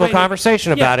And a I'm not reasonable ready to-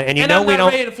 conversation about it, and you know I'm we not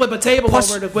don't. ready to flip a table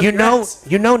Plus, over to whip you your know, ass.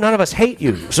 none of us hate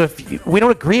you. So if we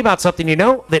don't agree about something, you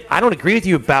know that I don't agree with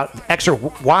you about X or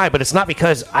Y, but it's not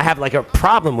because I have like a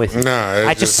problem with you. Nah, it's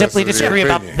I just just- simply that's the disagree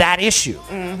about opinion. that issue.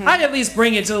 I'd at least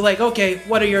bring it to like, okay,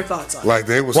 what are your thoughts on it? Like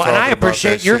they was Well, and talking I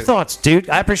appreciate about that your shit. thoughts, dude.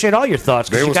 I appreciate all your thoughts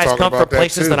They because you was guys talking come from about that,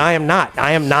 places too. that I am not.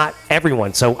 I am not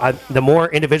everyone. So the more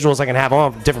individuals I can have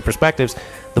on different perspectives,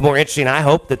 the more interesting I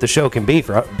hope that the show can be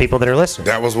for people that are listening.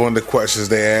 That was one of the questions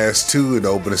they asked too in the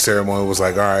opening ceremony. Was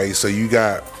like, all right, so you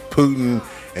got Putin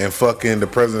and fucking the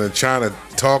president of China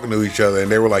talking to each other,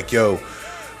 and they were like, yo,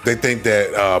 they think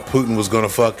that Putin was gonna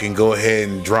fucking go ahead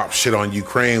and drop shit on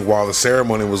Ukraine while the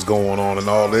ceremony was going on and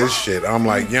all this shit. I'm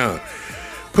like, young.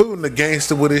 Putin the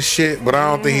gangster with his shit, but I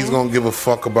don't think he's gonna give a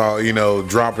fuck about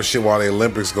dropping shit while the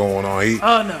Olympics going on.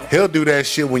 Oh, no. He'll do that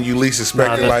shit when you least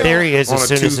expect it, The like theory is on as a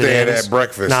soon as Tuesday it at ends. that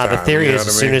breakfast. Nah, the time, theory you know is what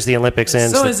as I soon mean? as the Olympics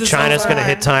ends, soon that as it's China's over. going to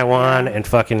hit Taiwan and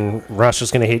fucking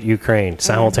Russia's going to hit Ukraine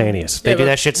simultaneous. They Yeah, do but-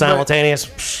 that shit but- simultaneous.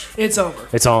 Psh, It's over.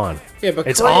 it's on. Yeah, but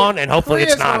it's Korea- on, and hopefully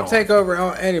it's Korea's not gonna on. take over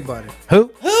on anybody. Who?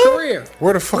 Korea.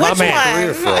 Where the fuck Which is Korea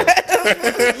one? from?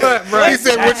 Look, bro. He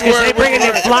said which Because they one? bringing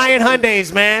them flying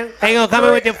Hyundais, man. They gonna come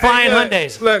in with them flying Hey, look,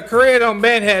 Hyundais. Look, Korea don't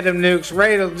bedhead them nukes.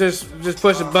 Ray will just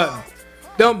push a button.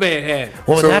 Don't bedhead.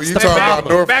 Well, So that's you the talking about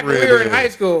problem. North Back when Korea we were in then. high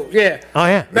school, yeah. Oh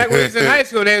yeah. Back when we was in high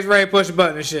school, they was ready to push a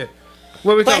button and shit.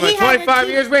 What we But talking he about? had to 25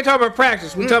 keep- years? We ain't talking about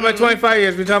practice. We talking about 25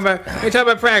 years. We talking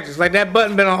about practice. Like that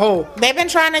button been on hold. They've been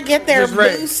trying to get their Just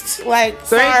right. boost like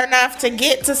So they- far enough to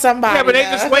get to somebody. Yeah, but they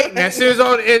though. just waiting. As soon as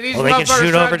all these Well, they can motherfuckers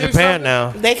shoot try over to do Japan something-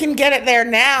 now. They can get it there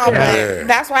now, Yeah. but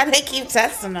that's why they keep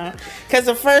testing them. Because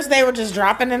at first they were just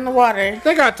dropping in the water.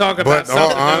 They gotta talk about But in all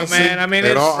something, though, honesty- man. I mean,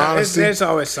 in it's, all honesty- it's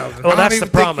always something. Well, I don't that's even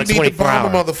the problem think with you need to 24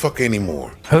 bomb a hours. motherfucker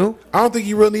anymore. Who? I don't think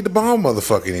you really need to bomb a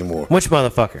motherfucker anymore. Which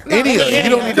motherfucker? Any of you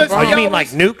don't need to Because Oh, bomb. you mean like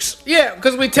nukes? Yeah,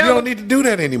 because we You tell don't them. need to do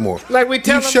that anymore. Like we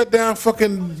tell you them- shut down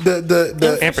fucking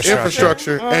the Infrastructure.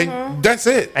 infrastructure, and that's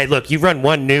it. Hey, look, you run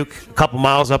one nuke a couple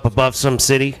miles up above some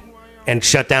city and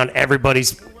shut down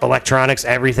everybody's electronics,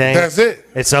 everything. That's it.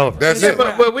 It's over. That's Yeah, it.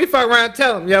 but we fuck around and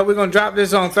tell them, yo, we're gonna drop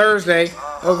this on Thursday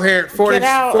over here at Get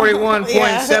out.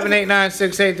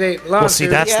 41.789.688 Well, see,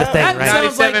 that's the Yeah. thing, That right?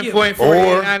 sounds like you.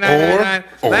 97.489999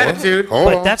 latitude. hold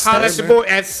But on. that's Holla the, at your boy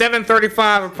at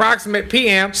 7:35 approximate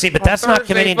p.m. see, but on that's not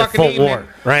Thursday committing to fucking full evening. war,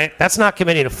 right? That's not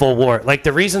committing to full war. Like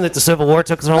the reason that the Civil War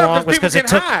took so long 'cause was people because it can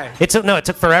took hide. it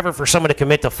took forever for someone to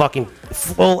commit to fucking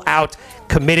full out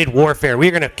committed warfare.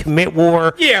 We're gonna commit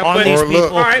war Yeah, on but- these Or look,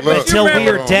 people Alright, but until you we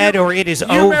remember- are dead or it is You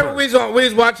remember over. we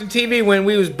was watching TV when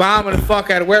we was bombing the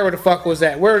fuck out of where the fuck was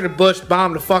that? Where the Bush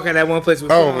bombed the fuck out of that one place?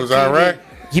 Oh, it was Iraq?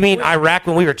 You mean Iraq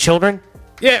when we were children?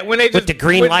 Yeah, when they just the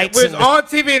green when, lights when and it was on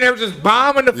TV and they were just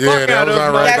bombing the Yeah, fuck that out was of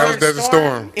Iraq. That was Desert Desert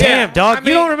Storm. Yeah, Damn, dog, I you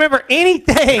mean- don't remember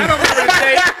anything. I don't remember the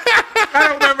date. I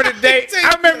don't remember the date.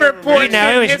 I remember important. You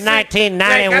know, it was history.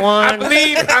 1991. Like, I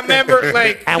believe I remember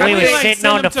like. And I we mean, were like, sitting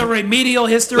on the to remedial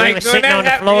history. We Like, were when sitting that on the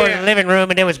happened, floor yeah. in the living room,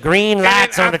 and there was green and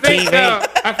lights then on the I think, TV.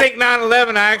 I think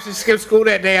 9/11. I actually skipped school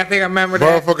that day. I think I remember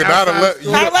that. Motherfucker, Outside 9/11.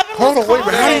 school. 9/11 Hold was on, wait a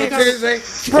minute. How do you close.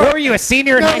 guys- Where were you, a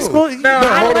senior in high school? No,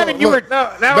 hold on, 9/11, you were. look. No,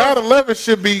 that was 9/11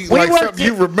 should be We like worked something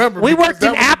you in- remember. We because worked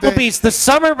in that was the day- Applebee's the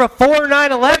summer before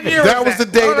 9/11. year That was the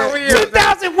day Hold on, that- what year was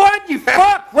that? 2001, you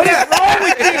fuck! What is wrong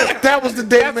with you? That was the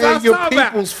day, That's what man. I'm Your talking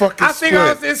about. people's fucking I think I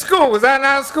was split. in school. Was I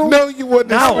not in school? No, you wasn't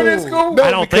No. in in school. school? No,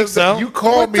 I don't think because so. You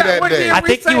called me that What day. year I we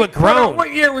think say? you were Hold on, grown.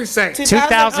 What year we say?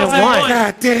 2001.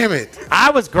 God damn it. I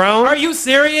was grown. Are you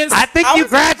serious? I think I you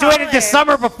was in graduated the college.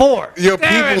 summer before. Your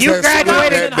Damn it. people's You had split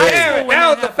graduated that in high day. Damn it, when that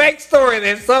that was a fake story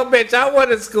then. Some bitch, I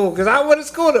wasn't in school because I wasn't in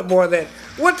school no more then.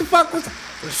 What the fuck was?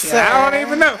 Shit, I don't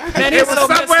even know. Man, it he's was so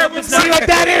messed somewhere up, it's between. See what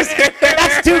that is?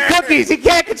 That's two cookies. He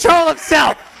can't control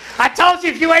himself. I told you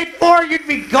if you ate four, you'd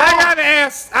be gone.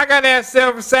 I gotta ask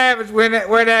Silver Savage where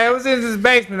that it was in his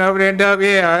basement over there in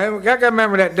WL. I gotta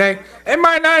remember that day. It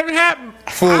might not even happen.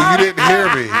 Fool, you didn't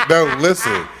hear me. No,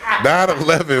 listen.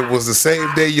 9/11 was the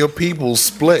same day your people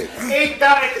split. He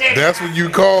thought it did. That's when you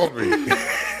called me.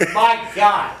 My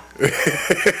God.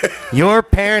 Your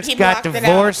parents He got blocked it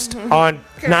divorced on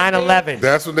 9/11.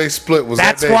 That's when they split. Was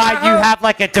That's that day? why you have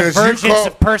like a 'Cause you divergence call-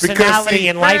 of personality because,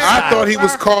 and lifestyle. I thought he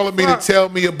was calling me to tell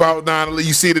me about 9/11.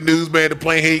 You see the news, man, the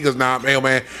plane here. He goes, nah,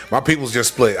 man, my people's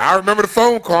just split. I remember the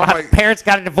phone call. I'm My like, parents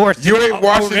got a divorce. you ain't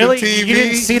watching really? the TV. You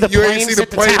didn't see the you planes ain't see the at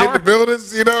the plane in tower? the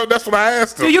buildings. You know, that's what I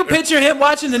asked him. Do you picture him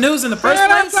watching the news in the first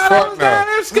Man, I place? thought I was Fuck down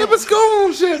no. there skipping school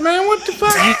and shit, man. What the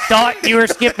fuck? You thought you were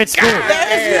skipping school.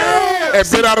 And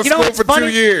been out of You know school what's for funny?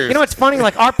 2 years. You know what's funny?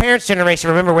 Like our parents' generation,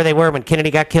 remember where they were when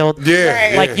Kennedy got killed?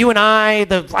 Yeah. Like you and I,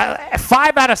 the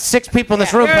 5 out of 6 people in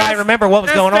this room probably remember what was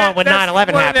That's going that- on when that's 9/11 one of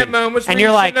them happened. moments And where you're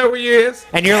you like, should know where you is.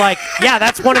 yeah,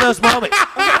 that's one of those moments.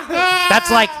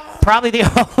 That's like probably the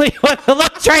only one. The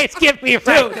look Trey's giving me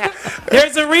right now.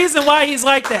 There's a reason why he's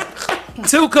like that.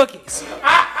 2 cookies.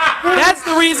 That's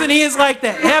the reason he is like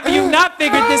that. Have you not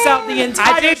figured this out the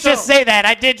entire I did show? just say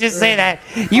that.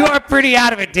 You are pretty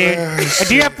out of it, dude.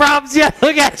 Do you have problems yet?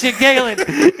 Look at you giggling.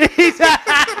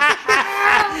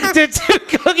 Did 2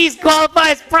 cookies qualify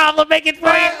as problem making for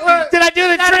you? Did I do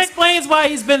the That trick? explains why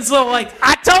he's been so like,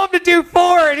 I told him to do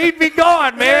 4 and he'd be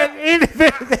gone, man.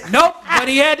 nope, but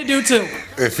he had to do 2.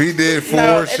 If he did 4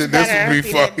 No, it's shit, this better would if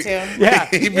be he did fucking. too. Yeah.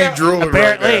 He'd be drooling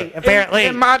Apparently. right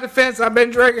In my defense, I've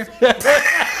been drinking.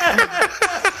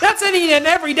 That's an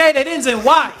every day that ends in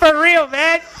Y. For real,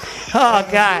 man. Oh,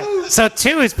 God. So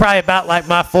 2 is probably about like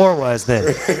my 4 was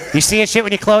then. You seeing shit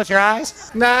when you close your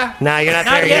eyes? Nah. No, you're not,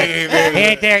 Not there yet. yet. He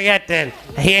ain't there yet then.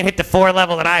 He ain't hit the 4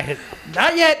 level that I hit.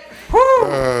 Not yet.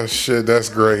 Oh, shit, that's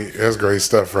great. That's great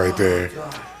stuff right there.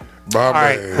 My All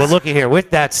right. man. Well, looky here.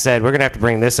 With that said, we're going to have to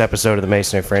bring this episode of the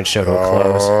Mason and Friends show to a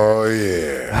close. Oh,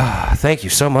 yeah. Thank you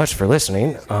so much for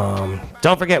listening.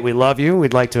 Don't forget, we love you.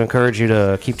 We'd like to encourage you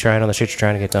to keep trying on the shit you're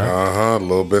trying to get done.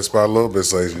 Little bits by little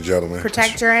bits, ladies and gentlemen.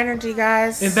 Protect your energy,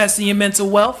 guys. Invest in your mental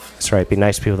wealth. That's right. Be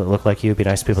nice to people that look like you. Be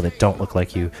nice to people that don't look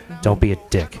like you. Don't be a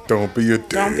dick. Don't be a dick.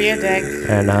 Don't be a dick.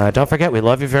 And don't forget, we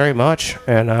love you very much.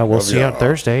 And we'll see you on y'all.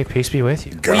 Thursday. Peace be with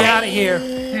you. We out of here.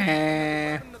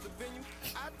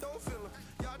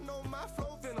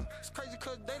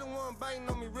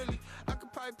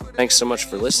 Thanks so much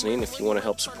for listening. If you want to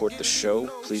help support the show,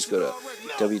 please go to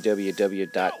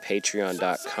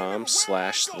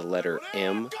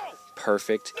www.patreon.com/M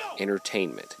Perfect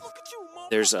Entertainment.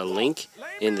 There's a link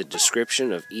in the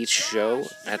description of each show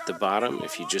at the bottom.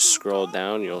 If you just scroll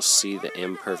down, you'll see the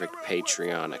Imperfect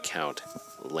Patreon account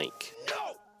link.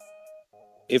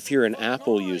 If you're an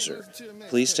Apple user,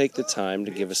 please take the time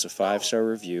to give us a 5-star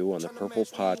review on the Purple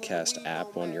Podcast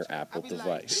app on your Apple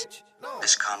device.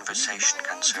 This conversation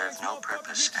can serve no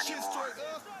purpose anymore.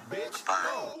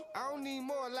 Goodbye. I don't need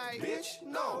more like, bitch,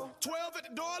 no. 12 at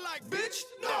the door like, bitch,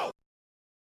 no.